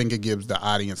view, I think it gives the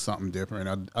audience something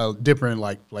different, a different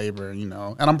like flavor, you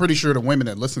know. And I'm pretty sure the women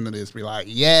that listen to this be like,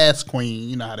 yes, queen,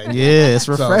 you know how that. Yeah, it's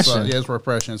refreshing. So, yeah, it's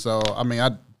refreshing. So I mean,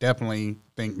 I definitely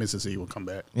think Mrs. E will come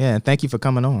back. Yeah, and thank you for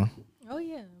coming on. Oh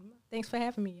yeah, thanks for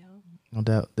having me, y'all. No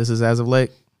doubt. This is As of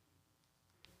Late.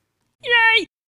 Yay!